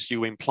exactly as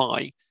you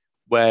imply,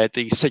 where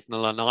the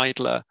signal and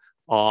idler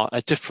are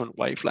at different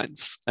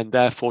wavelengths, and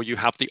therefore you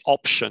have the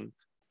option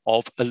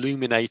of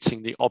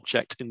illuminating the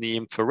object in the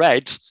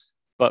infrared,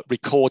 but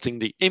recording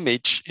the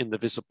image in the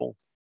visible.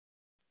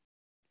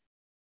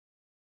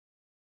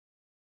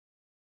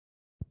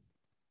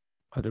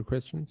 Other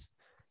questions?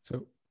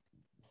 So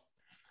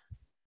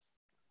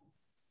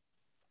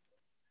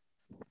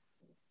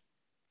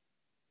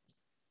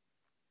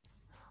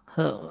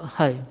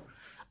Hi.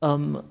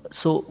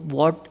 So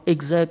what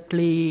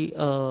exactly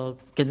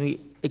can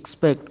we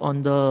expect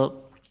on the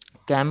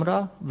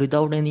camera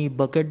without any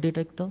bucket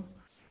detector?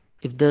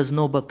 If there's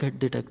no bucket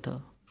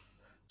detector,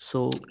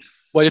 so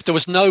Well, if there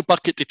was no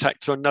bucket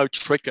detector and no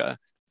trigger,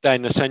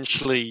 then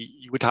essentially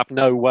you would have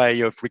no way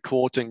of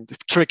recording,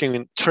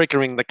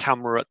 triggering the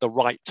camera at the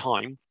right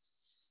time.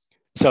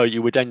 So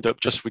you would end up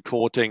just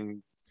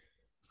recording,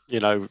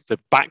 the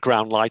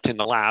background light in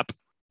the lab.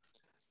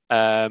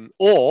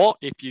 Or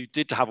if you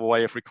did have a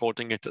way of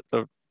recording it at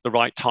the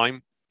right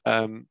time,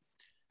 I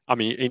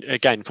mean,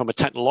 again, from a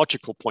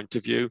technological point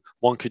of view,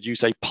 one could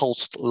use a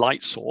pulsed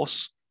light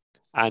source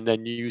and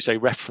then use a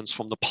reference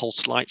from the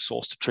pulsed light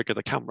source to trigger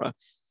the camera.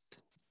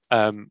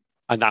 And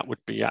that would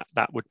be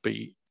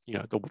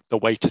the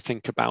way to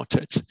think about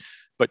it.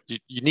 But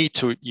you need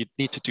to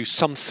do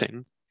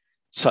something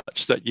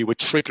such that you were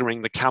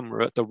triggering the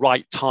camera at the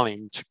right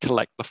time to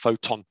collect the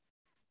photon.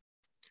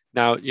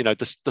 Now,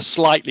 the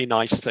slightly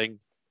nice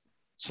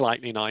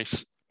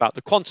about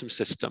the quantum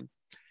system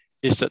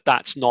is that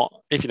that's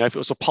not, if it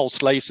was a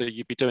pulse laser,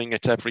 you'd be doing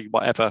it every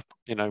whatever,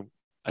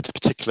 at a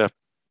particular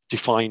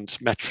defined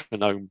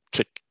metronome,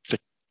 click,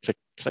 click, click,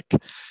 click.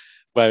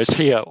 Whereas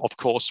here, of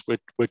course,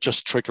 we're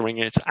just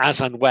triggering it as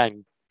and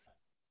when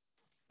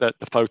the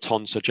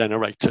photons are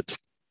generated.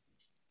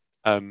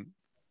 And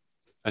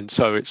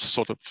so it's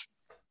sort of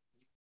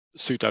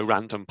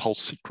pseudo-random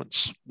pulse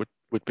sequence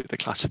would be the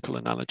classical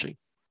analogy.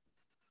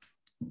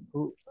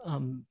 If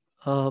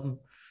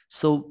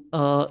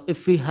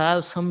we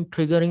have some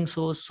triggering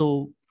source,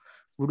 so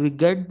would we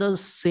get the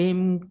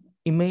same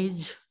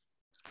image?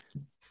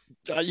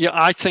 Yeah,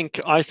 I think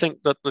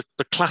that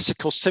the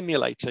classical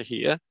simulator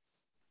here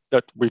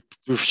that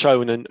we've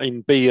shown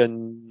in B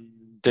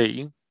and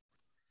D,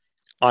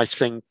 I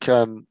think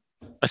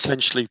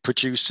essentially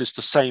produces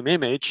the same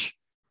image,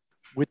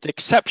 with the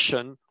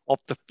exception of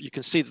you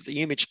can see that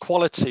the image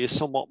quality is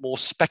somewhat more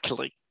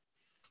speckly.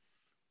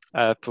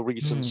 For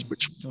reasons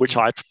which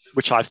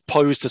I've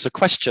posed as a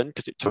question,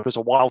 because it took us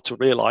a while to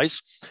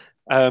realize.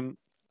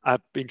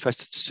 I'd be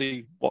interested to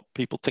see what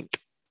people think.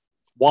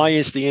 Why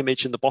is the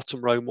image in the bottom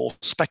row more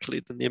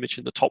speckly than the image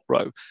in the top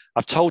row?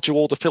 I've told you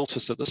all the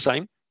filters are the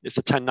same. It's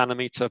a 10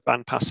 nanometer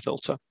bandpass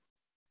filter.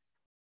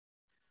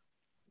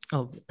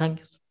 Oh, thank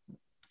you.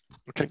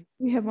 Okay.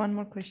 We have one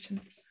more question.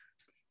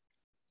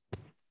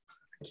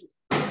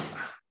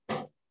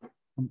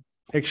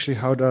 Actually,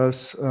 how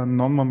does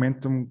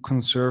non-momentum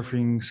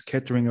conserving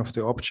scattering of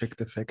the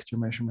object affect your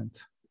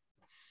measurement?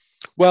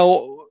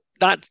 Well,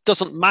 that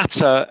doesn't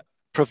matter,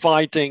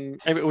 providing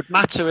it would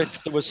matter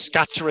if there was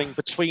scattering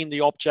between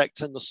the object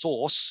and the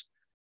source,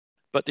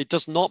 but it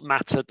does not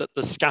matter that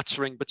there's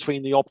scattering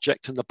between the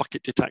object and the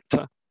bucket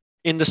detector.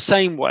 In the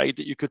same way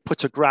that you could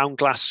put a ground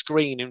glass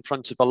screen in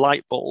front of a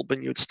light bulb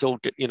and you'd still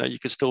get, you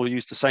could still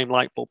use the same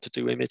light bulb to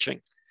do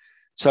imaging.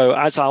 So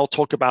as I'll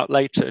talk about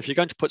later, if you're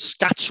going to put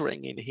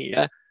scattering in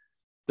here,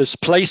 there's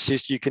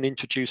places you can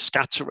introduce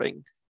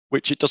scattering,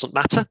 which it doesn't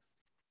matter.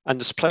 And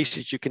there's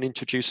places you can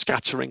introduce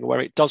scattering where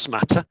it does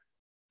matter.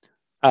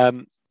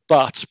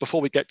 But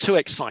before we get too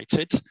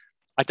excited,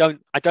 I don't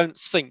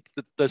think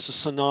that there's a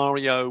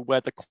scenario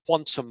where the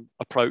quantum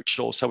approach,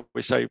 or so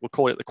we'll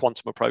call it the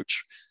quantum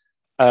approach,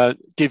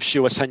 gives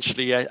you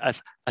essentially a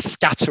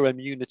scatter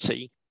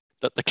immunity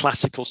that the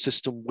classical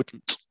system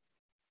wouldn't.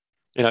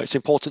 It's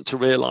important to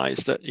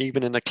realize that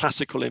even in a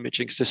classical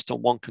imaging system,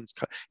 one can,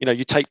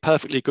 you take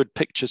perfectly good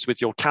pictures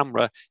with your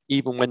camera,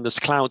 even when there's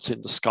clouds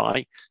in the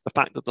sky. The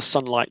fact that the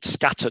sunlight's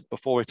scattered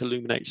before it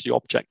illuminates the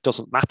object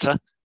doesn't matter.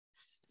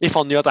 If,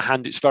 on the other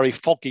hand, it's very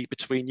foggy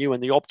between you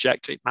and the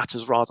object, it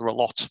matters rather a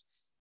lot.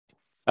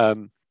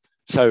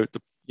 So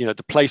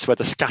the place where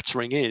the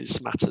scattering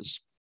is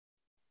matters.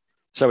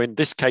 So in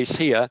this case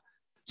here,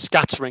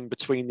 scattering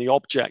between the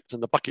object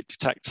and the bucket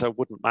detector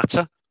wouldn't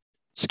matter.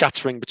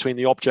 Scattering between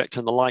the object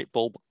and the light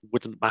bulb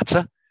wouldn't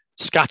matter.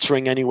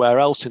 Scattering anywhere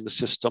else in the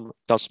system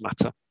does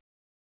matter.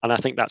 And I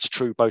think that's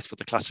true both for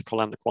the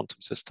classical and the quantum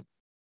system.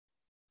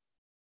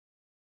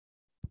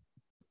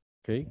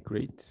 Okay,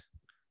 great.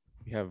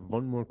 We have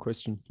one more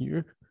question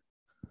here.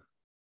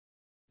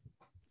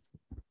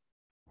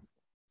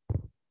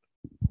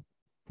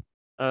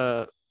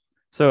 So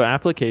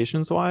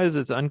applications wise,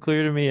 it's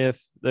unclear to me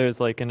if there's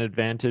like an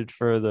advantage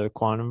for the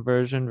quantum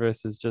version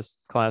versus just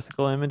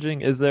classical imaging.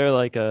 Is there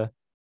like a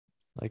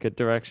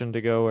direction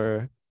to go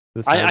where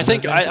this? I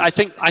think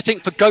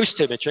for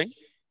ghost imaging,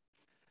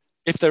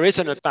 if there is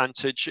an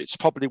advantage, it's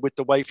probably with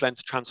the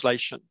wavelength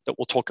translation that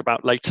we'll talk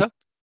about later.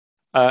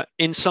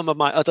 In some of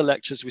my other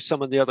lectures with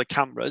some of the other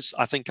cameras,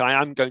 I think I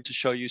am going to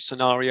show you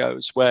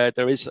scenarios where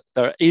there is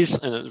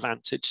an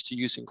advantage to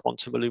using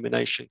quantum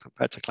illumination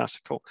compared to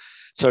classical.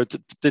 So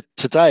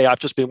today I've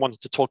just been wanting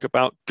to talk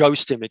about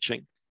ghost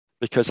imaging,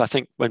 because I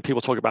think when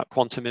people talk about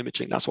quantum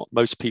imaging, that's what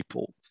most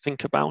people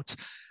think about.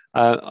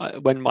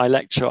 When my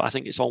lecture, I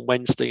think it's on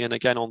Wednesday and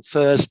again on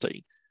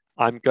Thursday,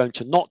 I'm going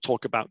to not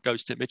talk about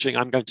ghost imaging.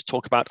 I'm going to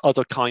talk about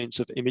other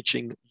kinds of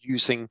imaging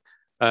using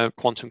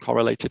quantum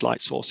correlated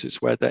light sources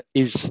where there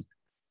is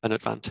an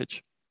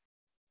advantage.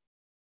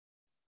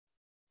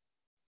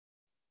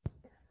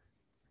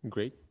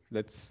 Great.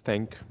 Let's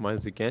thank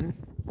Miles again.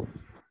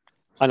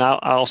 And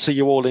I'll see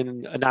you all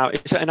in an hour.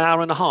 Is it an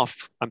hour and a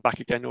half? I'm back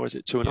again, or is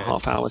it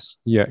 2.5 hours?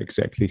 Yeah,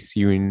 exactly.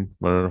 See you in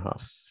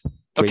 1.5.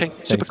 Great. Okay,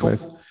 super Thanks, cool.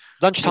 Miles.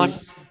 Lunchtime.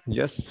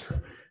 Yes.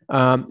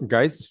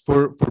 Guys,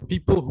 for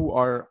people who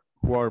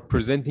are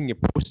presenting a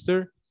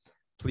poster,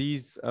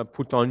 please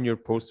put on your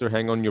poster,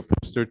 hang on your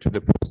poster to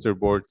the poster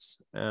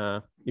boards.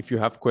 If you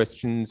have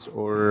questions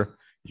or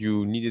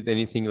you needed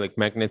anything like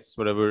magnets,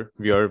 whatever,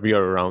 we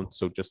are around.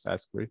 So just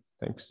ask for it.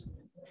 Thanks.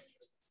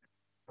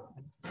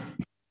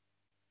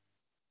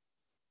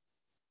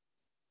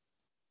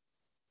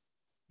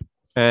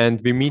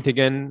 And we meet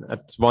again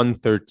at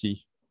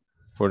 1:30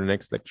 for the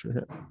next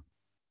lecture.